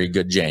very, very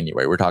good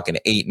January. We're talking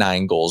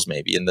 8-9 goals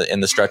maybe in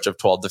the stretch of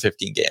 12 to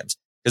 15 games.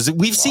 Because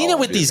we've seen it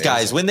with these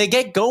guys. When they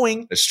get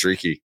going, they're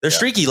streaky. They're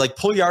streaky. Like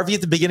Puljujarvi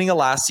at the beginning of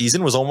last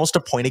season was almost a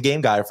point a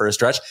game guy for a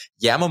stretch.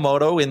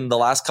 Yamamoto in the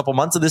last couple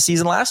months of the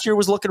season last year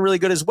was looking really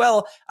good as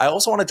well. I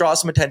also want to draw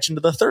some attention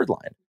to the third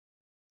line.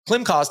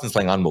 Klim Kostin's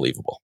playing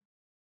unbelievable.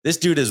 This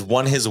dude has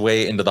won his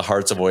way into the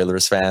hearts of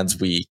Oilers fans.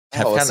 We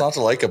have what's not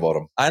to like about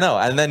him? I know.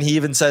 And then he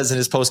even says in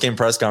his post-game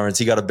press conference,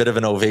 he got a bit of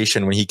an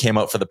ovation when he came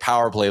out for the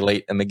power play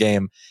late in the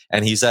game.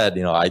 And he said,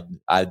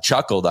 I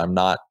chuckled. I'm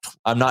not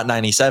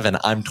 97.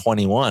 I'm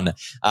 21.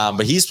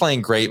 But he's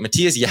playing great.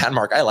 Mattias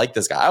Janmark, I like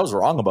this guy. I was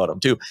wrong about him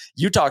too.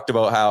 You talked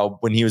about how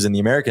when he was in the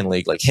American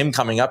League, like him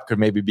coming up could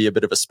maybe be a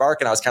bit of a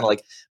spark. And I was kind of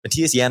like,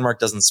 Mattias Janmark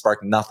doesn't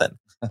spark nothing.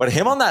 But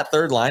him on that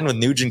third line with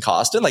Nugent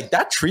Kostin, like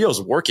that trio's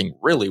working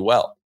really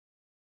well.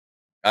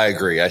 I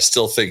agree. I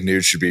still think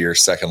Nude should be your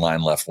second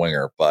line left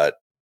winger, but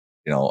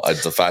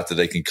the fact that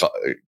they can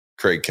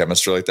create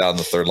chemistry like that on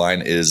the third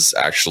line is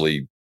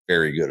actually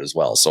very good as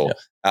well. So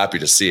happy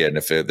to see it. And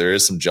if there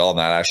is some gel and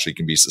that actually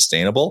can be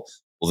sustainable,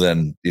 well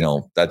then,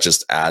 that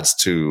just adds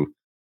to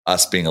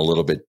us being a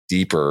little bit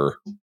deeper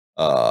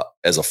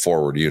as a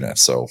forward unit.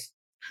 So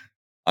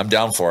I'm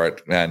down for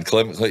it, man.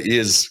 Claim the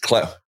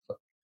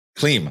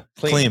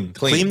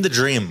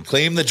dream.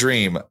 Claim the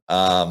dream.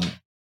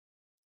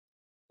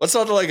 What's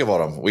not to like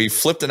about him? We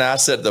flipped an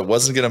asset that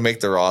wasn't going to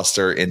make the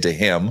roster into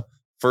him,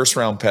 first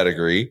round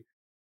pedigree.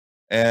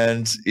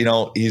 And,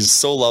 he's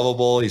so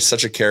lovable. He's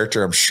such a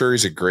character. I'm sure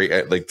he's a great,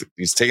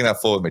 he's taking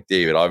that forward with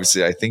McDavid.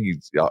 Obviously, I think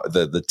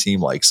the team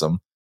likes him.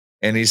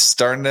 And he's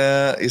starting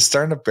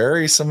to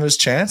bury some of his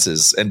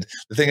chances. And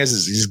the thing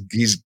is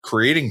he's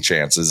creating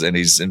chances and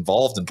he's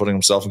involved in putting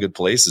himself in good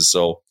places.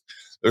 So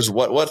there's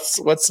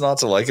what's not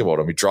to like about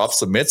him? He drops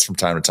the mitts from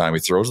time to time.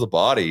 He throws the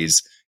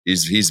bodies.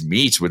 He's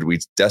meat what we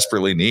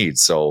desperately need.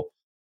 So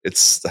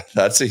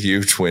that's a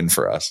huge win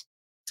for us.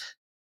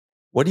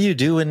 What do you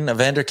do when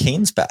Evander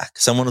Kane's back?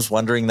 Someone was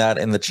wondering that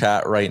in the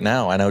chat right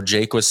now. I know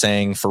Jake was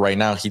saying for right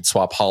now, he'd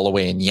swap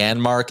Holloway and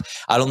Janmark.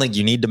 I don't think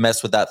you need to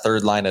mess with that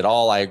third line at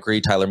all. I agree.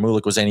 Tyler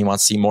Mulick was saying he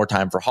wants to see more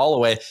time for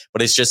Holloway,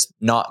 but it's just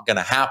not going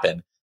to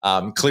happen.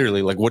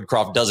 Clearly, like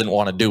Woodcroft doesn't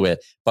want to do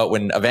it. But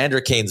when Evander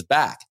Kane's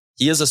back,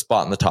 he has a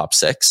spot in the top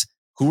 6.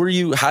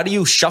 How do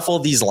you shuffle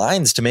these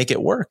lines to make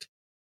it work?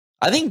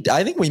 I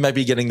think we might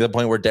be getting to the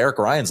point where Derek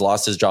Ryan's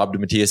lost his job to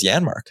Mattias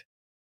Janmark.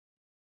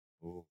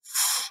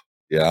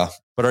 Yeah.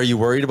 But are you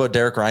worried about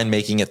Derek Ryan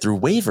making it through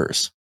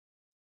waivers?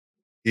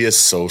 He is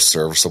so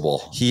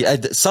serviceable. He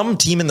had some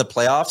team in the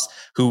playoffs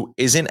who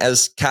isn't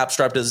as cap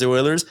strapped as the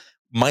Oilers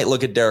might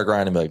look at Derek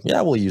Ryan and be like,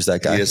 yeah, we'll use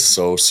that guy. He is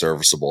so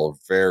serviceable.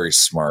 Very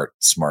smart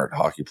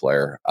hockey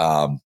player.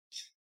 Man,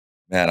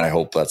 I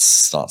hope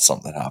that's not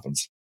something that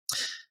happens.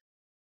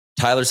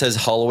 Tyler says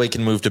Holloway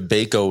can move to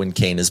Bako when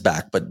Kane is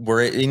back, but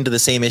we're into the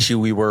same issue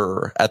we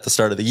were at the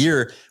start of the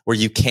year where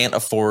you can't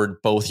afford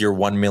both your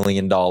 $1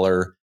 million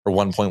or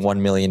 $1.1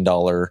 million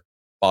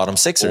bottom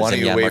sixers. Why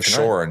don't you waive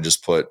Shore and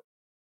just put...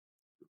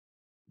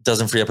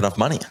 Doesn't free up enough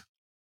money.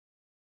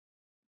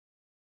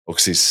 Oh,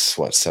 because he's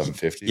what,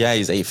 750? Yeah,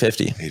 he's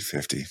 850.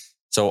 850.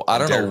 So I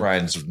don't know.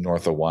 Ryan's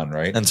north of 1,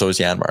 right? And so is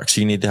Janmark. So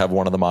you need to have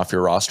one of them off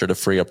your roster to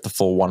free up the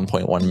full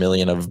 1.1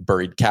 million of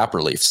buried cap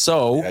relief.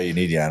 So yeah, you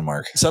need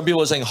Janmark. Some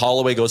people are saying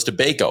Holloway goes to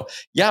Bako.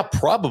 Yeah,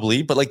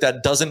 probably, but like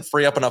that doesn't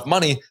free up enough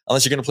money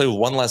unless you're going to play with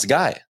one less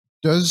guy.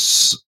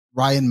 Does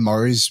Ryan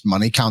Murray's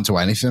money count to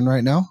anything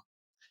right now?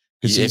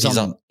 He's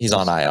on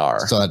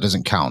IR. So that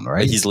doesn't count,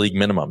 right? He's league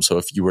minimum. So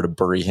if you were to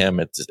bury him,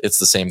 it's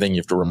the same thing. You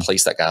have to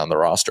replace that guy on the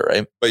roster,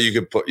 right? But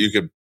you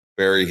could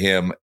bury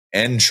him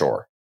and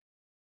Shore.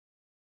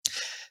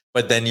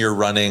 but then you're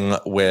running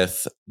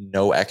with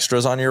no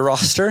extras on your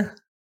roster.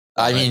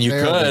 I mean, you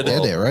could.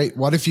 Did it, right?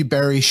 What if you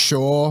bury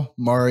Shaw,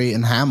 Murray,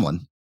 and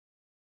Hamlin?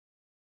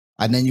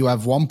 And then you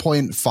have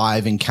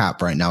 1.5 in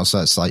cap right now. So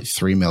that's like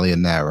 3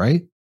 million there,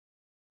 right?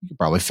 You could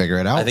probably figure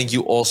it out. I think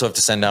you also have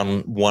to send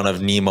down one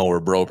of Nemo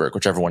or Broberg,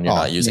 whichever one you're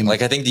not using. Nemo,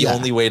 like, I think the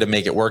only way to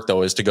make it work,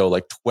 though, is to go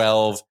like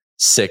 12,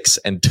 6,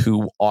 and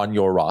 2 on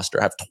your roster.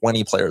 Have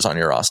 20 players on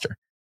your roster.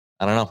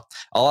 I don't know.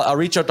 I'll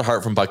reach out to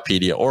Hart from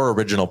Buckpedia, or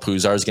Original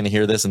Poozar is going to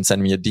hear this and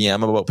send me a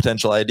DM about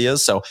potential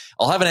ideas. So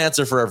I'll have an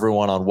answer for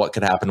everyone on what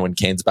could happen when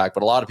Kane's back.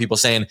 But a lot of people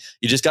saying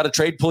you just got to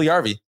trade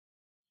Puljujarvi.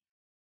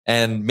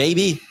 And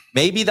maybe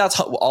that's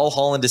all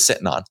Holland is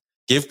sitting on.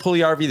 Give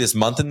Puljujarvi this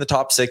month in the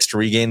top 6 to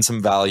regain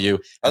some value.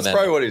 That's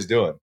probably what he's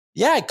doing.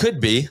 Yeah, it could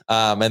be.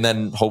 And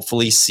then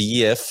hopefully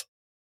see if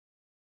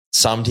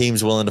some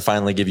team's willing to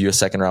finally give you a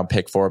second round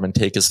pick for him and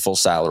take his full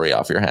salary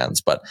off your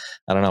hands. But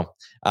I don't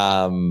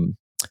know.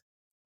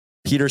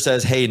 Peter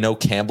says, hey, no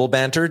Campbell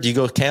banter. Do you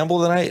go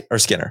Campbell tonight or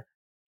Skinner?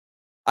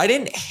 I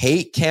didn't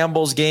hate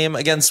Campbell's game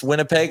against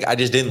Winnipeg. I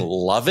just didn't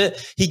love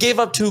it. He gave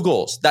up 2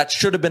 goals. That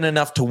should have been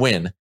enough to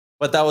win.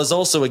 But that was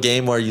also a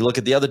game where you look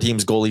at the other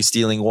team's goalie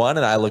stealing 1,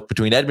 and I look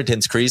between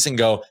Edmonton's crease and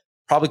go,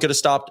 probably could have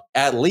stopped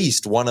at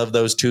least one of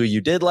those 2 you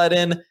did let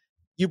in.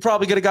 You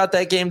probably could have got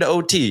that game to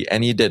OT,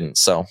 and you didn't.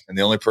 So, and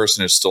the only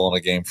person who's stolen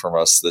a game from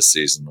us this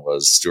season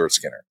was Stuart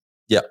Skinner.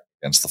 Yeah,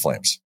 against the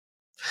Flames,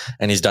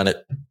 and he's done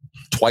it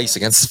twice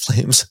against the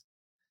Flames.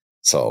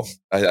 So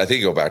I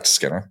think you go back to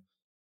Skinner.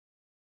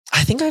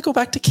 I think I go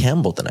back to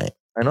Campbell tonight.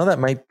 I know that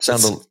might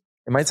sound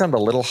a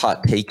little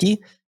hot takey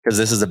because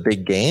this is a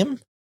big game.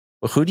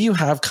 But who do you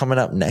have coming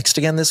up next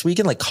again this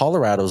weekend? Like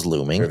Colorado's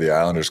looming. The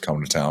Islanders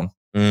come to town.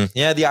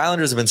 Yeah, the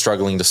Islanders have been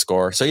struggling to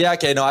score. So yeah,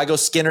 okay, no, I go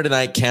Skinner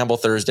tonight, Campbell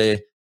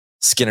Thursday,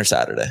 Skinner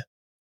Saturday.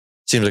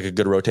 Seems like a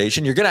good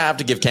rotation. You're going to have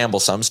to give Campbell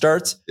some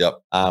starts.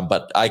 Yep.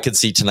 But I could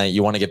see tonight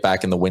you want to get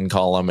back in the win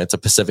column. It's a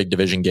Pacific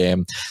Division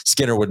game.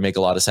 Skinner would make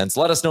a lot of sense.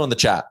 Let us know in the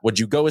chat. Would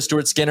you go with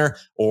Stuart Skinner,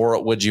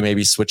 or would you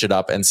maybe switch it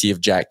up and see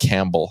if Jack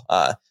Campbell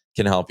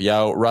can help you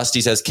out?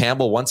 Rusty says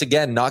Campbell, once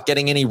again, not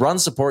getting any run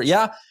support.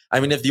 Yeah. I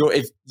mean, if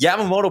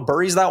Yamamoto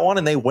buries that one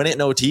and they win it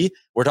in OT,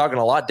 we're talking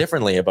a lot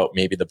differently about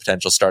maybe the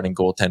potential starting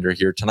goaltender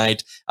here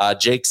tonight.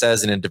 Jake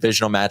says in a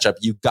divisional matchup,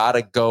 you got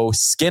to go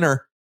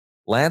Skinner.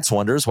 Lance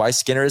wonders why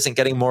Skinner isn't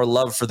getting more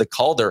love for the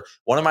Calder.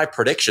 One of my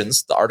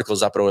predictions, the article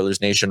is up at Oilers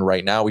Nation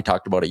right now. We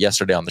talked about it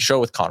yesterday on the show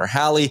with Connor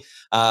Halley,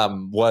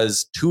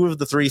 was 2 of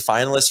the 3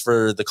 finalists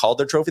for the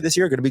Calder trophy this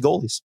year are going to be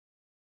goalies.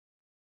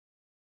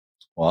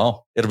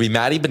 Wow. It'll be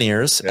Matty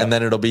Beniers, and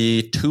then it'll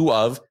be 2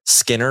 of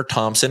Skinner,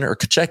 Thompson, or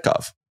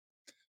Kochetkov.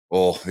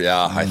 Oh,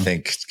 yeah. I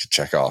think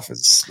Kochetkov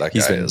is that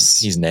guy.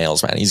 He's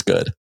nails, man. He's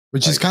good.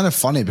 Which is kind of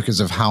funny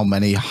because of how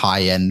many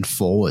high-end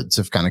forwards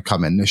have kind of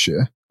come in this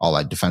year. All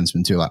like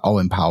defensemen too, like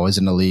Owen Powers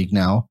in the league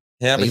now.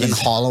 Yeah, but even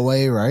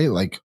Holloway, right?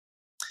 Like,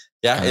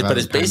 yeah, but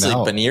it's basically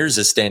Beniers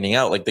is standing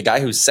out. Like the guy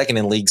who's second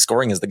in league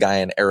scoring is the guy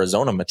in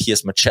Arizona,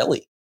 Matias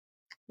Maccelli.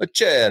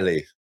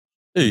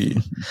 Hey.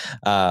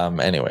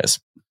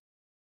 Anyways.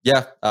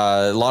 Yeah,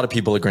 a lot of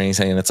people agreeing,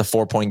 saying it's a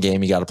 4-point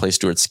game. You got to play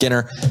Stuart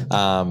Skinner.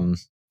 Yeah.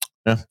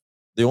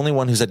 The only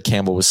one who said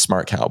Campbell was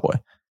Smart Cowboy.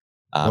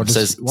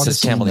 Says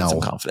Campbell needs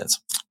some confidence.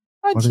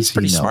 He's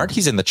pretty smart.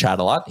 He's in the chat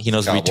a lot. He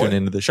knows we tune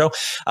into the show.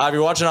 If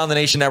you're watching on the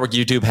Nation Network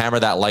YouTube, hammer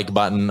that like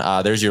button.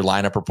 There's your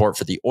lineup report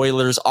for the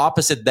Oilers.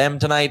 Opposite them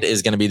tonight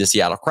is going to be the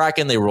Seattle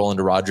Kraken. They roll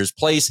into Rogers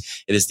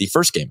Place. It is the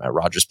first game at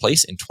Rogers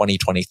Place in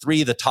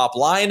 2023. The top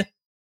line,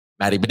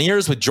 Matty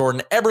Beniers with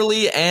Jordan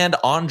Eberle and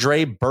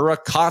Andre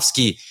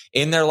Burakovsky.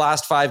 In their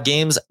last 5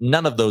 games,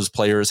 none of those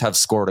players have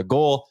scored a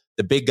goal.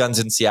 The big guns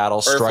in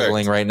Seattle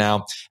struggling right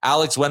now.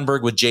 Alex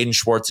Wenberg with Jaden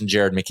Schwartz and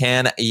Jared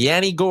McCann.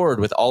 Yanni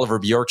Gord with Oliver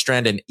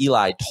Bjorkstrand and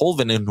Eli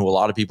Tolvanen, who a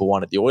lot of people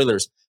wanted the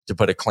Oilers to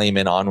put a claim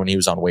in on when he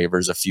was on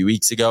waivers a few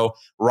weeks ago.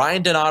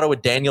 Ryan Donato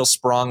with Daniel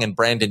Sprong and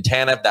Brandon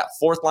Tanev. That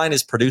 4th line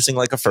is producing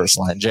like a first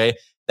line, Jay.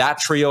 That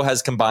trio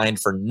has combined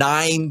for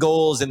 9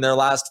 goals in their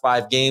last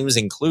 5 games,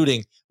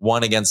 including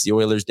one against the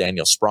Oilers.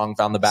 Daniel Sprong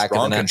found the back of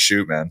the net. Can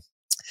shoot, man.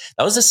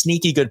 That was a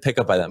sneaky good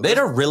pickup by them. They had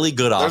a really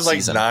good offseason.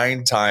 There's like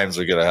 9 times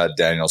we could have had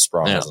Daniel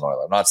Sprong as an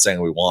Oiler. I'm not saying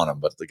we want him,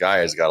 but the guy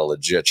has got a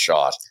legit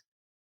shot.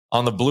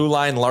 On the blue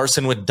line,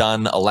 Larson with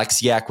Dunn,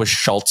 Alexiak with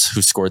Schultz,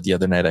 who scored the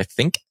other night, I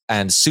think,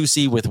 and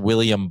Susie with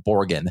William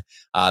Borgen.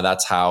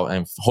 That's how,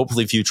 and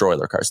hopefully future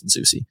Oiler Carson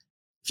Susie.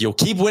 If you'll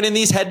keep winning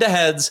these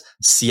head-to-heads,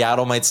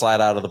 Seattle might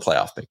slide out of the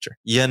playoff picture.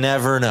 You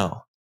never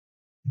know.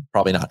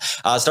 Probably not.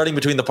 Starting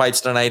between the pipes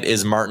tonight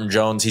is Martin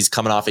Jones. He's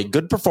coming off a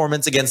good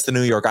performance against the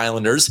New York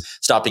Islanders,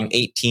 stopping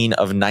 18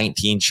 of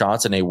 19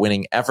 shots in a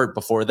winning effort.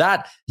 Before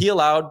that, he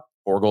allowed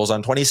 4 goals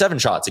on 27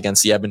 shots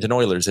against the Edmonton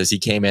Oilers as he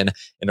came in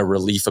a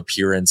relief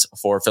appearance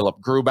for Philip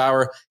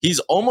Grubauer. He's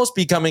almost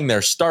becoming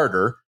their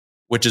starter,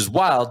 which is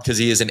wild because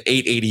he is an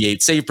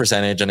 .888 save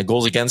percentage and a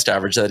goals against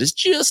average that is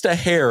just a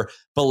hair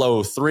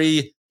below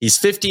 3. He's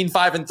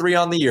 15-5-3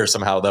 on the year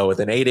somehow, though, with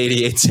an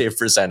 .888 save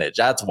percentage.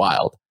 That's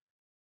wild.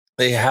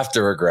 They have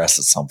to regress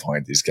at some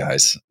point, these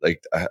guys.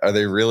 Like, are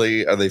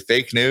they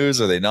fake news?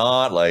 Are they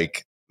not?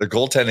 Like, the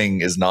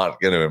goaltending is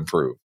not going to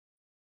improve.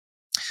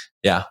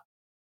 Yeah.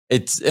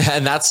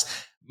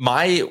 That's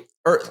my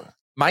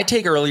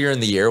take earlier in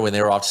the year when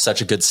they were off to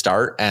such a good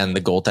start and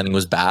the goaltending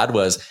was bad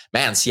was,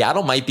 man,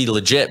 Seattle might be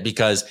legit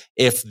because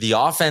if the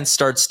offense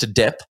starts to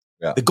dip,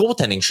 the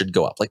goaltending should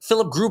go up. Like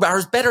Philip Grubauer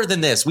is better than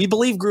this. We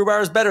believe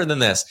Grubauer is better than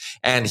this.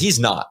 And he's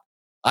not.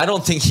 I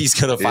don't think he's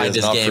going to find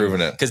his game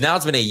because now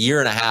it's been a year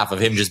and a half of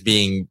him just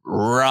being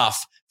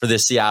rough for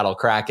this Seattle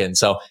Kraken.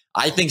 So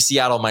I think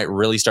Seattle might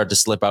really start to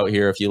slip out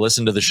here. If you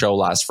listened to the show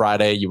last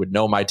Friday, you would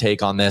know my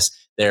take on this.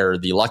 They're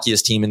the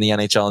luckiest team in the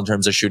NHL in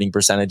terms of shooting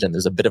percentage, and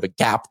there's a bit of a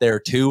gap there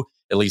too.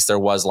 At least there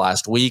was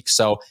last week.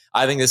 So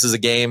I think this is a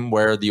game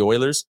where the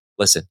Oilers,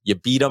 listen, you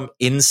beat them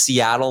in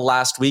Seattle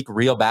last week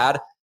real bad.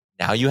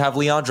 Now you have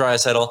Leon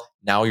Draisaitl.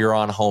 Now you're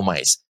on home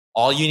ice.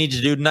 All you need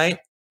to do tonight,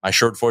 my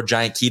short forward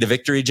giant key to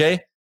victory,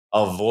 Jay,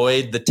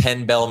 avoid the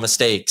 10 bell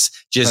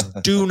mistakes.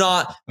 Just do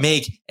not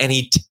make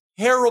any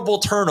terrible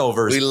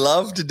turnovers. We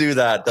love to do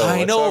that, though.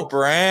 I know. It's our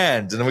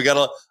brand. And we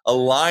got a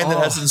line that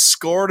hasn't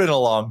scored in a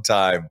long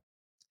time.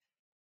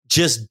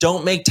 Just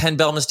don't make 10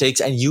 bell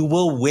mistakes and you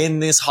will win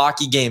this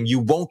hockey game. You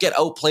won't get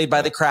outplayed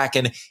by the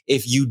Kraken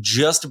if you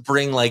just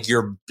bring like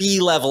your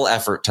B-level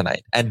effort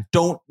tonight and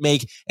don't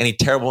make any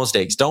terrible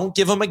mistakes. Don't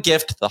give them a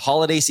gift. The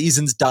holiday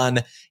season's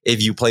done.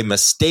 If you play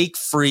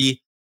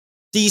mistake-free,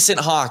 decent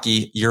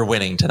hockey, you're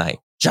winning tonight.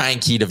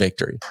 Giant key to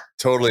victory.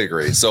 Totally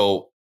agree.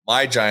 So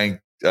my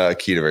giant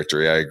key to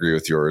victory, I agree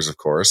with yours, of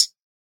course,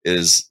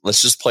 is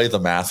let's just play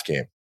the math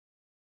game.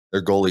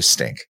 Their goalies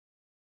stink.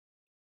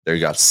 They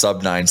got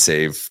sub 9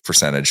 save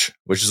percentage,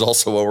 which is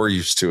also what we're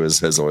used to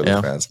as Oilers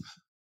fans.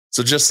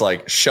 So just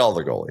like shell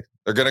the goalie.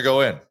 They're going to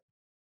go in.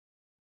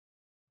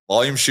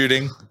 Volume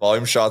shooting,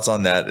 volume shots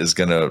on net is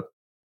going to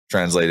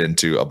translate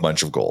into a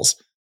bunch of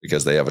goals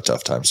because they have a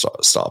tough time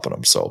stopping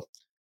them. So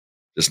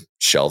just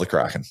shell the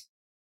Kraken.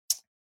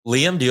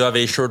 Liam, do you have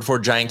a short for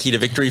giant key to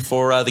victory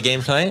for the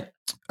game tonight?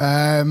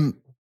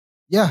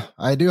 Yeah,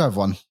 I do have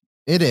one.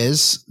 It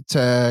is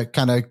to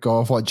kind of go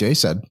off what Jay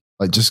said.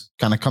 Like, just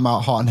kind of come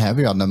out hot and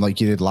heavy on them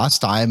like you did last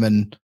time.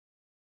 And,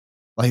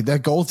 like, their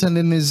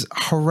goaltending is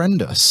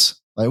horrendous.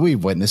 Like, we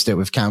witnessed it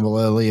with Campbell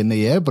early in the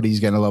year, but he's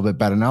getting a little bit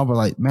better now. But,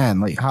 like, man,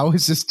 like, how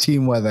is this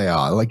team where they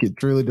are? Like, it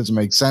truly doesn't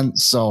make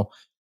sense. So,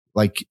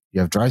 like,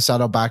 you have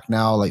Draisaitl back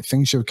now. Like,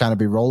 things should kind of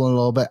be rolling a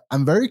little bit.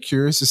 I'm very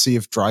curious to see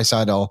if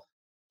Draisaitl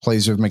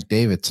plays with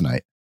McDavid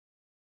tonight.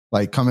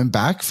 Like, coming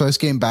back,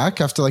 first game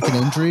back after, like,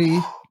 an injury,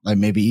 like,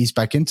 maybe ease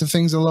back into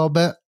things a little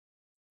bit.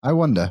 I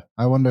wonder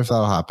if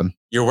that'll happen.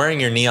 You're wearing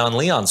your Neon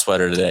Leon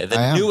sweater today.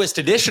 The newest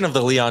edition of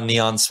the Neon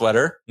Leon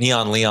sweater,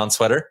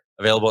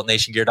 available at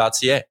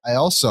nationgear.ca. I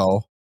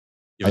also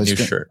you have a new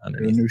shirt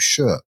underneath. A new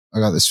shirt. I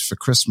got this for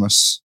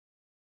Christmas.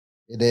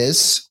 It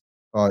is.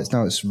 Oh,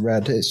 it's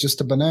red. It's just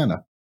a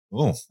banana.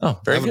 Oh,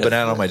 very I have good. a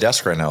banana on my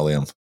desk right now,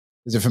 Liam.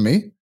 Is it for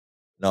me?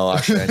 No,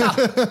 actually.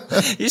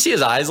 You see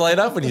his eyes light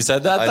up when you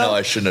said that? I know.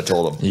 I shouldn't have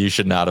told him. You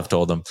should not have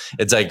told him.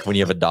 It's like when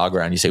you have a dog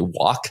around, you say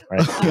walk,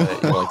 right? You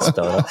like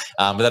spell it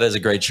out. But that is a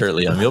great shirt,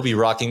 Liam. You'll be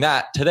rocking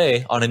that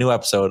today on a new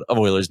episode of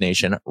Oilers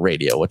Nation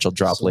Radio, which will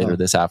drop later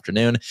this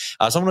afternoon.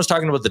 Someone was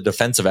talking about the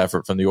defensive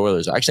effort from the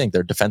Oilers. I actually think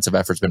their defensive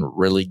effort's been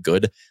really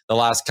good the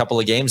last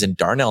couple of games, and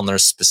Darnell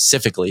Nurse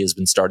specifically has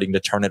been starting to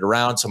turn it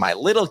around. So my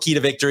little key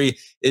to victory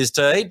is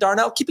to, hey,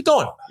 Darnell, keep it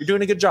going. You're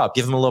doing a good job.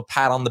 Give him a little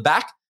pat on the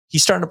back.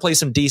 He's starting to play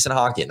some decent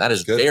hockey, and that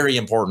is very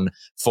important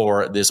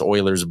for this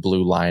Oilers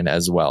blue line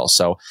as well.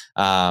 So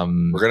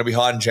we're going to be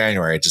hot in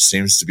January. It just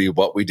seems to be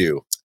what we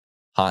do.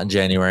 Hot in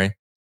January.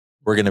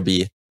 We're going to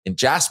be in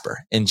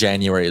Jasper in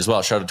January as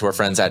well. Shout out to our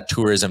friends at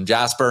Tourism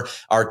Jasper.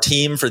 Our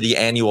team for the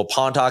annual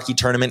pond hockey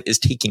tournament is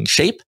taking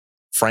shape.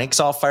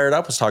 Frank's all fired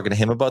up. I was talking to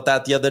him about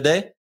that the other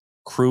day.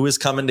 Crew is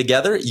coming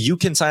together. You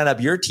can sign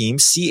up your team,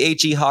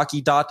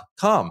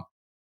 chehockey.com.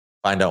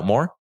 Find out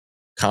more.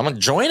 Come and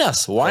join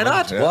us. Why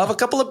not? Yeah. We'll have a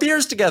couple of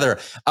beers together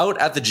out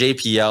at the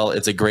JPL.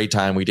 It's a great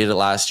time. We did it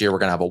last year. We're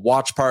going to have a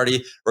watch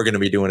party. We're going to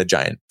be doing a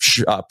giant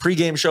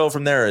pregame show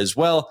from there as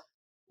well.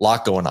 A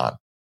lot going on.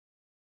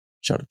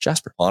 Shout out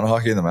Jasper. On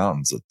hockey in the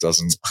mountains. It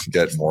doesn't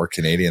get more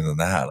Canadian than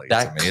that. Like,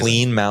 that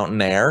clean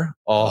mountain air.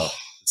 Oh,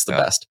 it's the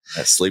best.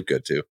 I sleep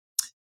good too.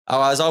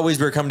 As always,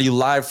 we're coming to you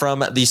live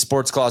from the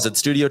Sports Closet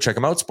studio. Check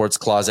them out,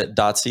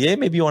 sportscloset.ca.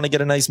 Maybe you want to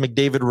get a nice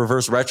McDavid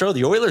reverse retro.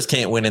 The Oilers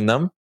can't win in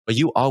them, but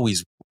you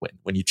always win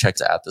when you check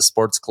out the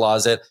Sports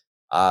Closet.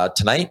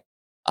 Tonight,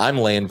 I'm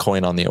laying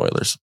coin on the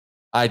Oilers.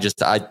 I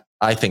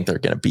think they're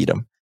going to beat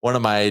them. One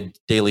of my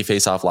daily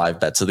face-off live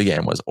bets of the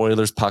game was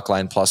Oilers puck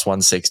line plus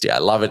 160. I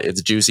love it.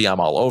 It's juicy. I'm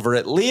all over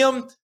it.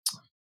 Liam,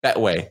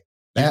 Betway.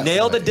 You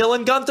nailed a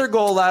Dylan Guenther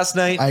goal last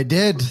night. I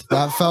did.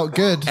 That felt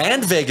good.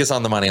 And Vegas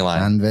on the money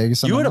line.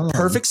 You had a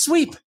perfect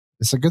sweep.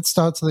 It's a good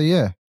start to the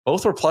year.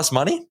 Both were plus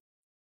money?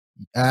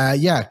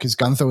 Yeah, because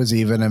Guenther was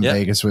even and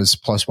Vegas was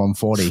plus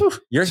 140.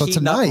 You're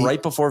heating up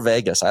right before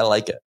Vegas. I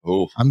like it.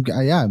 Ooh. I'm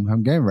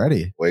getting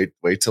ready. Wait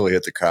till we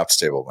hit the craps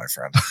table, my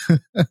friend.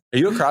 Are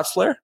you a craps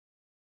player?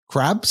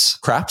 Craps?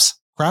 Craps?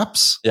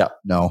 Craps? Yeah.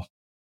 No.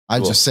 I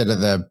just said at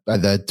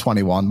the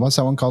 21. What's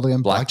that one called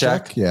again?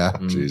 Blackjack? Yeah.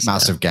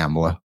 Massive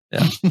gambler.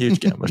 Yeah, huge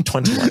gambler.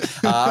 21.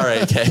 All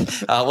right, okay.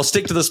 We'll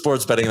stick to the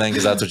sports betting then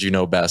because that's what you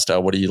know best.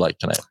 What do you like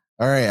tonight?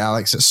 All right,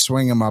 Alex,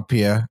 swing them up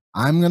here.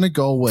 I'm going to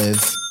go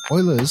with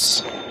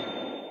Oilers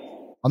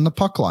on the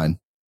puck line.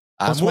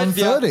 Plus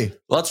 130.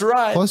 Let's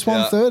ride. Plus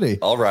 130.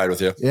 I'll ride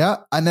with you. Yeah,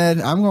 and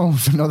then I'm going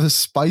with another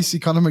spicy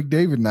Connor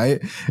McDavid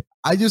night.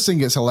 I just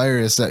think it's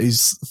hilarious that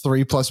he's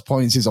 3+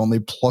 points. He's only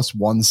plus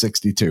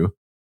 162.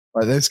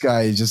 Like, this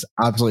guy is just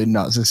absolutely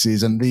nuts this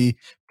season. The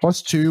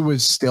 +2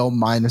 was still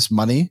minus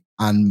money,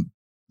 and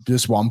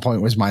just 1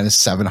 point was minus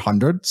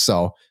 700.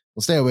 So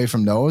we'll stay away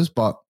from those.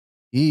 But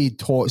he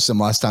torched them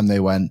last time they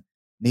went.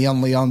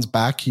 Leon's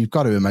back. You've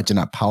got to imagine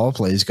that power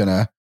play is going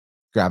to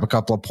grab a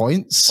couple of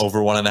points. Over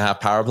 1.5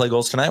 power play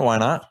goals tonight. Why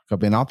not? Could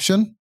be an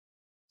option.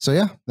 So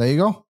yeah, there you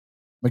go.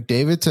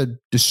 McDavid to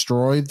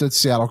destroy the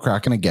Seattle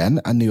Kraken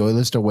again, and the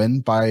Oilers to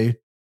win by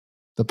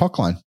the puck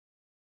line.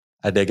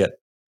 I dig it.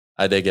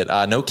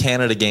 No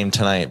Canada game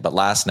tonight, but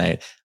last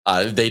night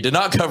they did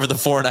not cover the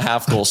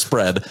 4.5 goal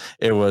spread.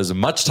 It was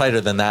much tighter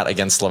than that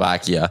against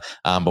Slovakia.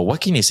 But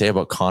what can you say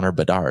about Connor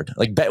Bedard?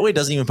 Like, Betway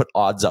doesn't even put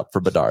odds up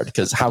for Bedard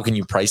because how can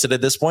you price it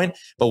at this point?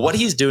 But what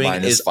he's doing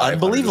is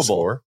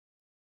unbelievable.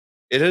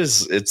 It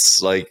is.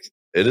 It's like,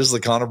 it is the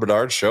Connor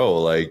Bedard show.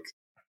 Like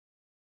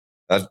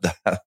that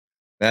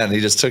man,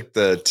 he just took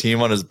the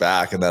team on his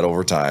back in that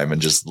overtime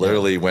and just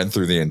literally went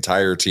through the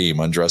entire team,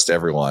 undressed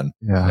everyone,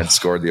 and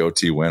scored the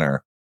OT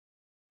winner.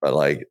 But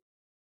like,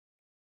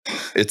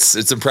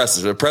 it's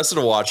impressive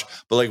to watch.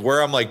 But like,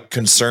 where I'm like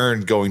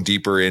concerned going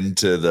deeper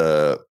into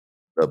the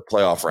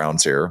playoff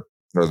rounds here,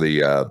 or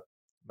the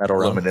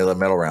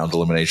medal rounds,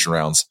 elimination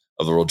rounds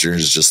of the World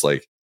Juniors, is just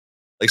like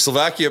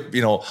Slovakia.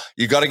 You know,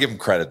 you got to give them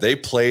credit. They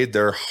played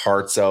their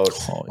hearts out.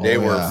 They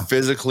were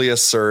physically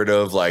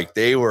assertive. Like,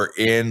 they were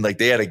in. Like,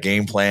 they had a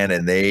game plan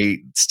and they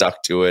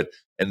stuck to it,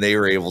 and they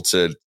were able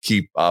to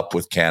keep up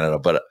with Canada.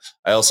 But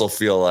I also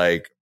feel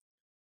like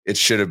it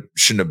shouldn't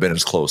have been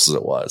as close as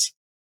it was.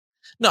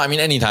 No, I mean,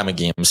 anytime a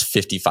game is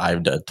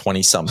 55 to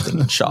 20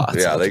 something shots.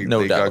 Yeah, they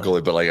got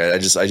goalie, but like, I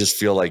just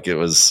feel like it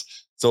was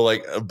so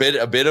like a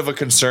bit of a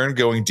concern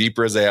going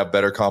deeper as they have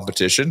better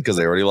competition because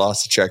they already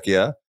lost to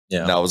Czechia.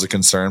 Yeah, and that was a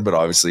concern, but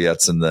obviously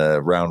that's in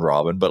the round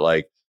robin. But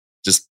like,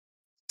 just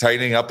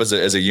tightening up as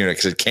a unit,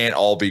 because it can't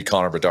all be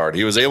Connor Bedard.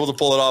 He was able to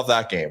pull it off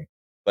that game,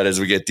 but as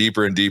we get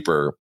deeper and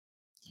deeper,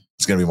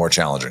 it's going to be more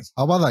challenging.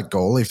 How about that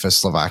goalie for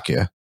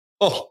Slovakia?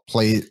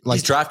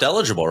 He's draft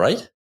eligible,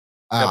 right?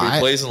 He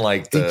plays in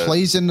like he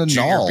plays in the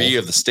Junior B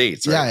of the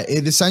States, right? Yeah,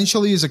 it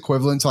essentially is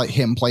equivalent to like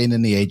him playing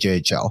in the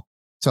AJHL.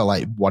 So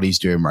like what he's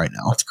doing right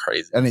now. That's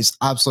crazy. And it's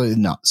absolutely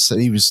nuts.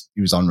 He was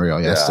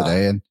unreal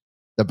yesterday. And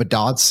the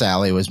Bedard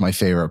Sally was my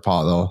favorite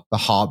part though. The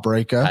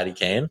heartbreaker. Patty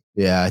Kane.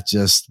 Yeah,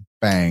 just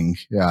bang.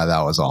 Yeah,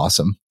 that was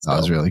awesome. That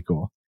was really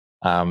cool.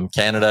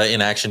 Canada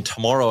in action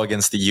tomorrow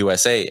against the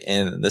USA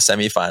in the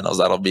semifinals.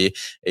 That'll be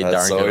a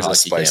darn good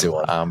hockey game.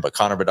 One. But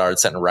Connor Bedard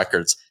setting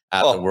records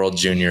at the World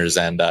Juniors,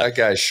 and that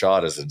guy's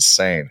shot is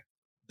insane.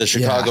 The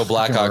Chicago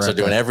Blackhawks are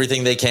doing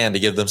everything they can to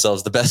give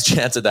themselves the best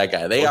chance at that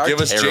guy. They are give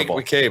terrible.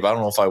 us Jake McCabe. I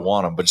don't know if I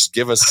want him, but just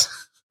give us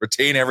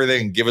retain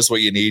everything and give us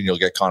what you need, and you'll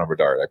get Connor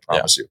Bedard. I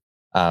promise you.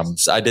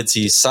 So I did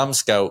see some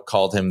scout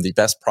called him the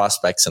best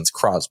prospect since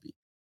Crosby,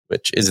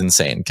 which is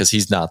insane because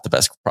he's not the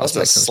best prospect.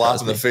 That's a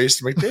slap in the face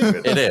to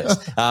McDavid. It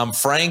is.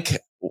 Frank,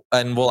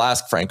 and we'll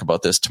ask Frank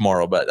about this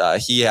tomorrow,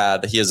 but he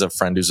has a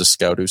friend who's a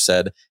scout who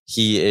said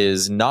he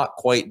is not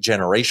quite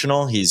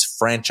generational. He's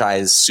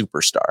franchise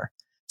superstar.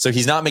 So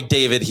he's not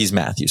McDavid, he's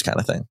Matthews kind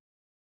of thing.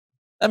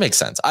 That makes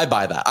sense. I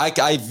buy that.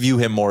 I view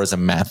him more as a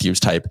Matthews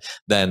type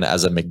than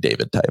as a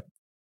McDavid type.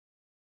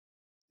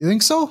 You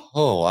think so?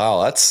 Oh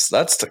wow, that's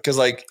because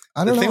like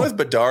the thing with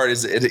Bedard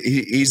is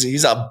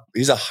he's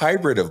a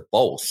hybrid of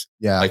both.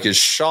 Yeah, like his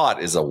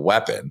shot is a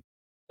weapon.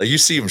 Like you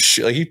see him,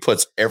 like he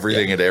puts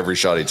everything into every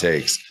shot he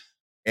takes,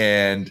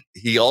 and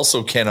he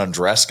also can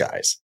undress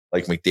guys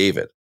like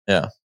McDavid.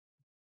 Yeah,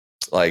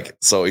 like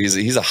so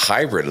he's a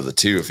hybrid of the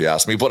two, if you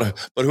ask me. But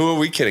who are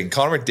we kidding?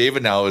 Connor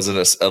McDavid now is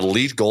an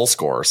elite goal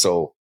scorer.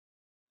 So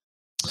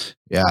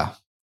yeah,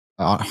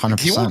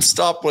 100%. He won't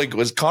stop. Like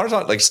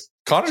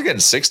Connor's getting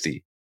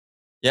 60.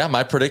 Yeah,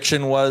 my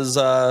prediction was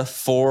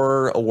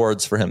 4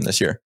 awards for him this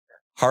year.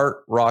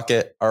 Hart,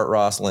 Rocket, Art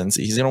Ross,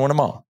 Lindsay. He's going to win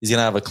them all. He's going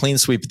to have a clean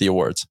sweep of the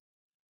awards.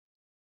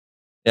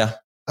 Yeah.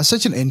 That's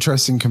such an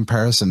interesting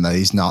comparison that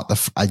he's not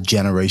a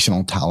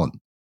generational talent.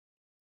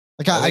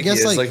 Like I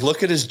guess like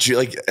look at his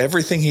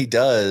everything he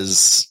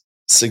does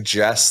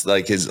suggests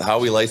like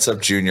how he lights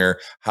up junior,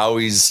 how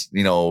he's,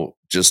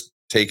 just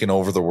taken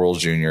over the World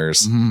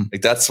Juniors. Mm-hmm.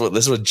 Like this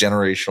is what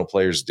generational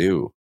players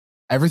do.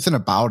 Everything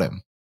about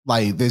him.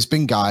 Like there's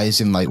been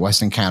guys in like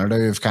Western Canada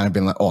who've kind of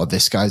been like, oh,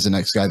 this guy's the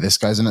next guy, this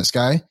guy's the next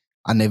guy.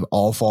 And they've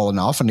all fallen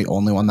off. And the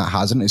only one that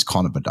hasn't is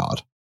Connor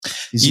Bedard.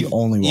 He's the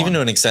only one. Even to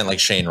an extent like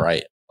Shane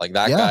Wright. Like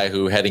that guy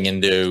who heading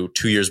into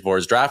 2 years before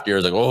his draft year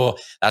is like, oh,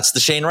 that's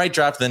the Shane Wright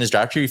draft. Then his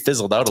draft year, he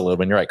fizzled out a little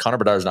bit. And you're right. Connor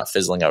Bedard's not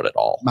fizzling out at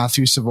all.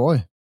 Matthew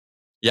Savoy.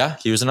 Yeah,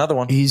 he was another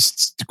one.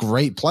 He's a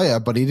great player,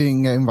 but he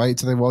didn't get invited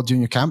to the World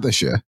Junior Camp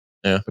this year.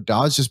 Yeah. But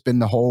Bedard's just been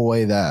the whole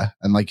way there.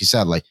 And like you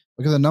said, like,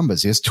 look at the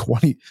numbers. He has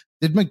 20.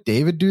 Did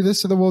McDavid do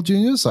this to the World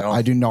Juniors? Like, No,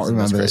 I do not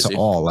remember this at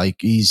all. Like,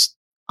 he's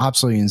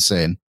absolutely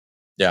insane.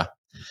 Yeah,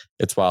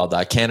 it's wild.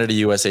 Canada,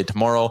 USA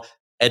tomorrow.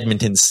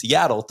 Edmonton,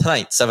 Seattle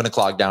tonight,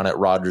 7:00 down at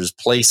Rogers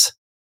Place.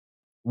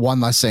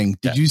 One last thing.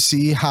 Did you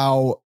see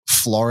how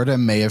Florida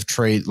may have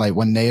traded, like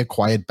when they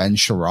acquired Ben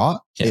Sherratt,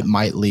 it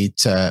might lead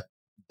to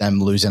them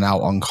losing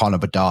out on Connor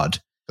Bedard.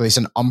 So he's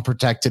an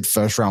unprotected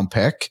first round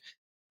pick,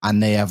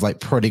 and they have like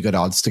pretty good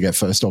odds to get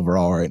first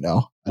overall right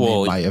now. And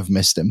they might have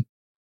missed him.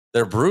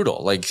 They're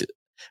brutal. Like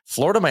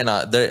Florida might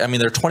not. They're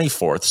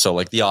 24th, so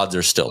like the odds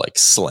are still like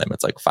slim.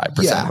 It's like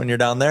 5% when you're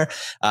down there.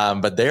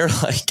 But they're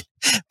like,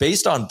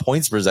 based on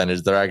points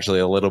percentage, they're actually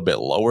a little bit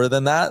lower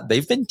than that.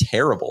 They've been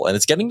terrible, and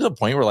it's getting to the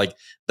point where like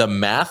the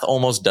math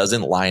almost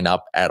doesn't line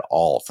up at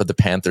all for the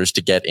Panthers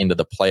to get into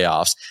the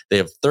playoffs. They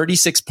have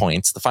 36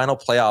 points. The final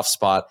playoff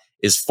spot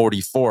is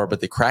 44,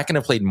 but the Kraken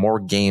have played more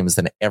games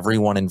than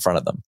everyone in front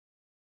of them.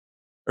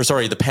 Or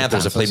sorry, the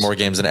Panthers have played more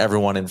games than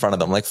everyone in front of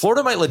them. Like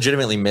Florida might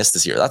legitimately miss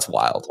this year. That's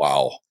wild.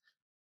 Wow.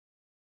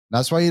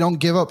 That's why you don't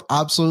give up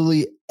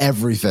absolutely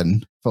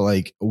everything for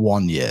like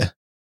 1 year.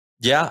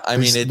 Yeah, I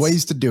mean, it's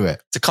ways to do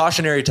it. It's a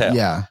cautionary tale.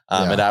 Yeah,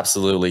 It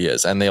absolutely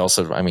is. And they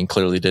also, I mean,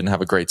 clearly didn't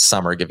have a great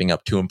summer, giving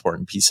up two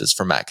important pieces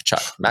for Matt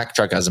Tkachuk. Matt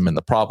Tkachuk hasn't been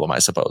the problem, I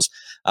suppose,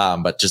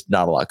 but just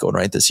not a lot going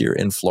right this year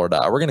in Florida.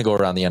 We're going to go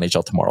around the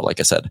NHL tomorrow, like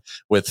I said,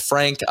 with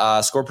Frank.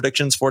 Score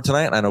predictions for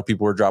tonight. I know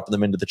people were dropping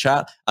them into the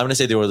chat. I'm going to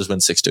say the Oilers win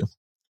 6-2.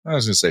 I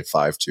was going to say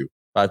 5-2.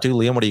 5-2.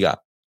 Liam, what do you got?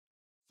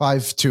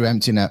 5-2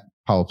 empty net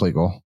power play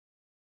goal.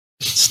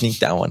 Sneak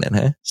that one in,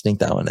 huh? Sneak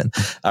that one in.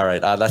 All right.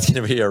 That's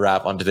going to be a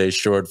wrap on today's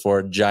Short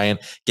Ford Giant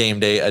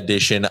Game Day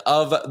edition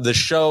of the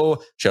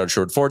show. Shout out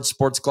Short Ford,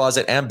 Sports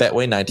Closet, and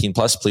Betway 19+.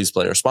 Please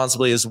play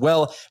responsibly, as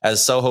well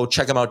as Soho.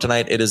 Check them out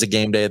tonight. It is a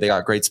game day. They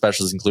got great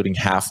specials, including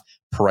half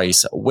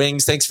price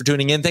wings. Thanks for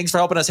tuning in. Thanks for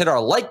helping us hit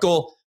our like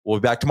goal. We'll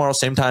be back tomorrow,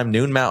 same time,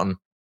 noon Mountain.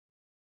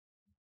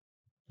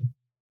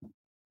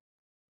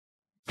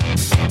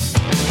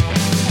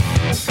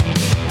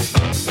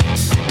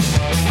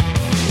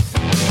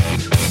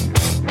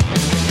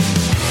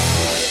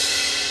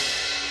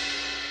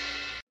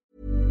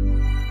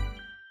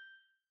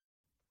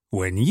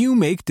 When you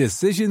make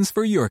decisions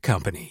for your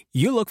company,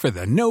 you look for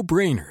the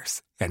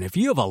no-brainers. And if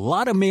you have a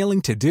lot of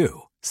mailing to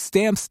do,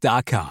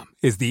 Stamps.com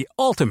is the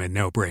ultimate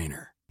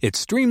no-brainer. It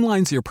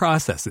streamlines your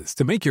processes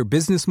to make your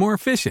business more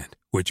efficient,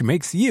 which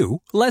makes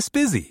you less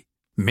busy.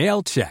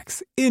 Mail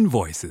checks,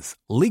 invoices,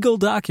 legal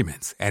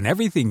documents, and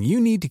everything you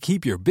need to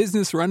keep your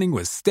business running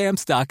with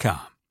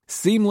Stamps.com.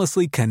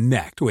 Seamlessly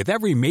connect with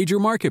every major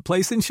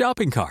marketplace and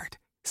shopping cart.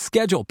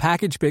 Schedule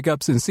package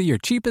pickups and see your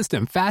cheapest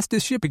and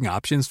fastest shipping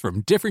options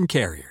from different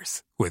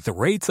carriers, with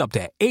rates up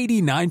to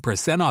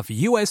 89% off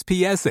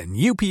USPS and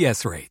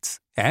UPS rates.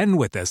 And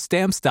with the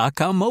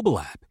Stamps.com mobile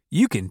app,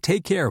 you can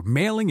take care of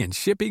mailing and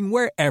shipping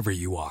wherever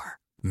you are.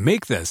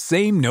 Make the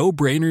same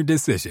no-brainer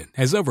decision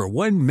as over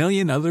 1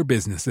 million other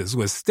businesses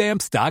with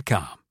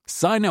Stamps.com.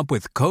 Sign up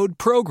with code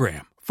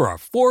PROGRAM for a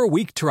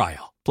 4-week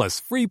trial,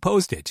 plus free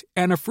postage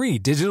and a free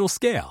digital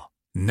scale.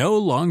 No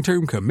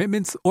long-term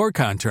commitments or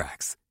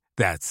contracts.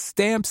 That's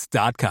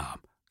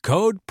Stamps.com.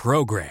 Code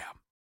PROGRAM.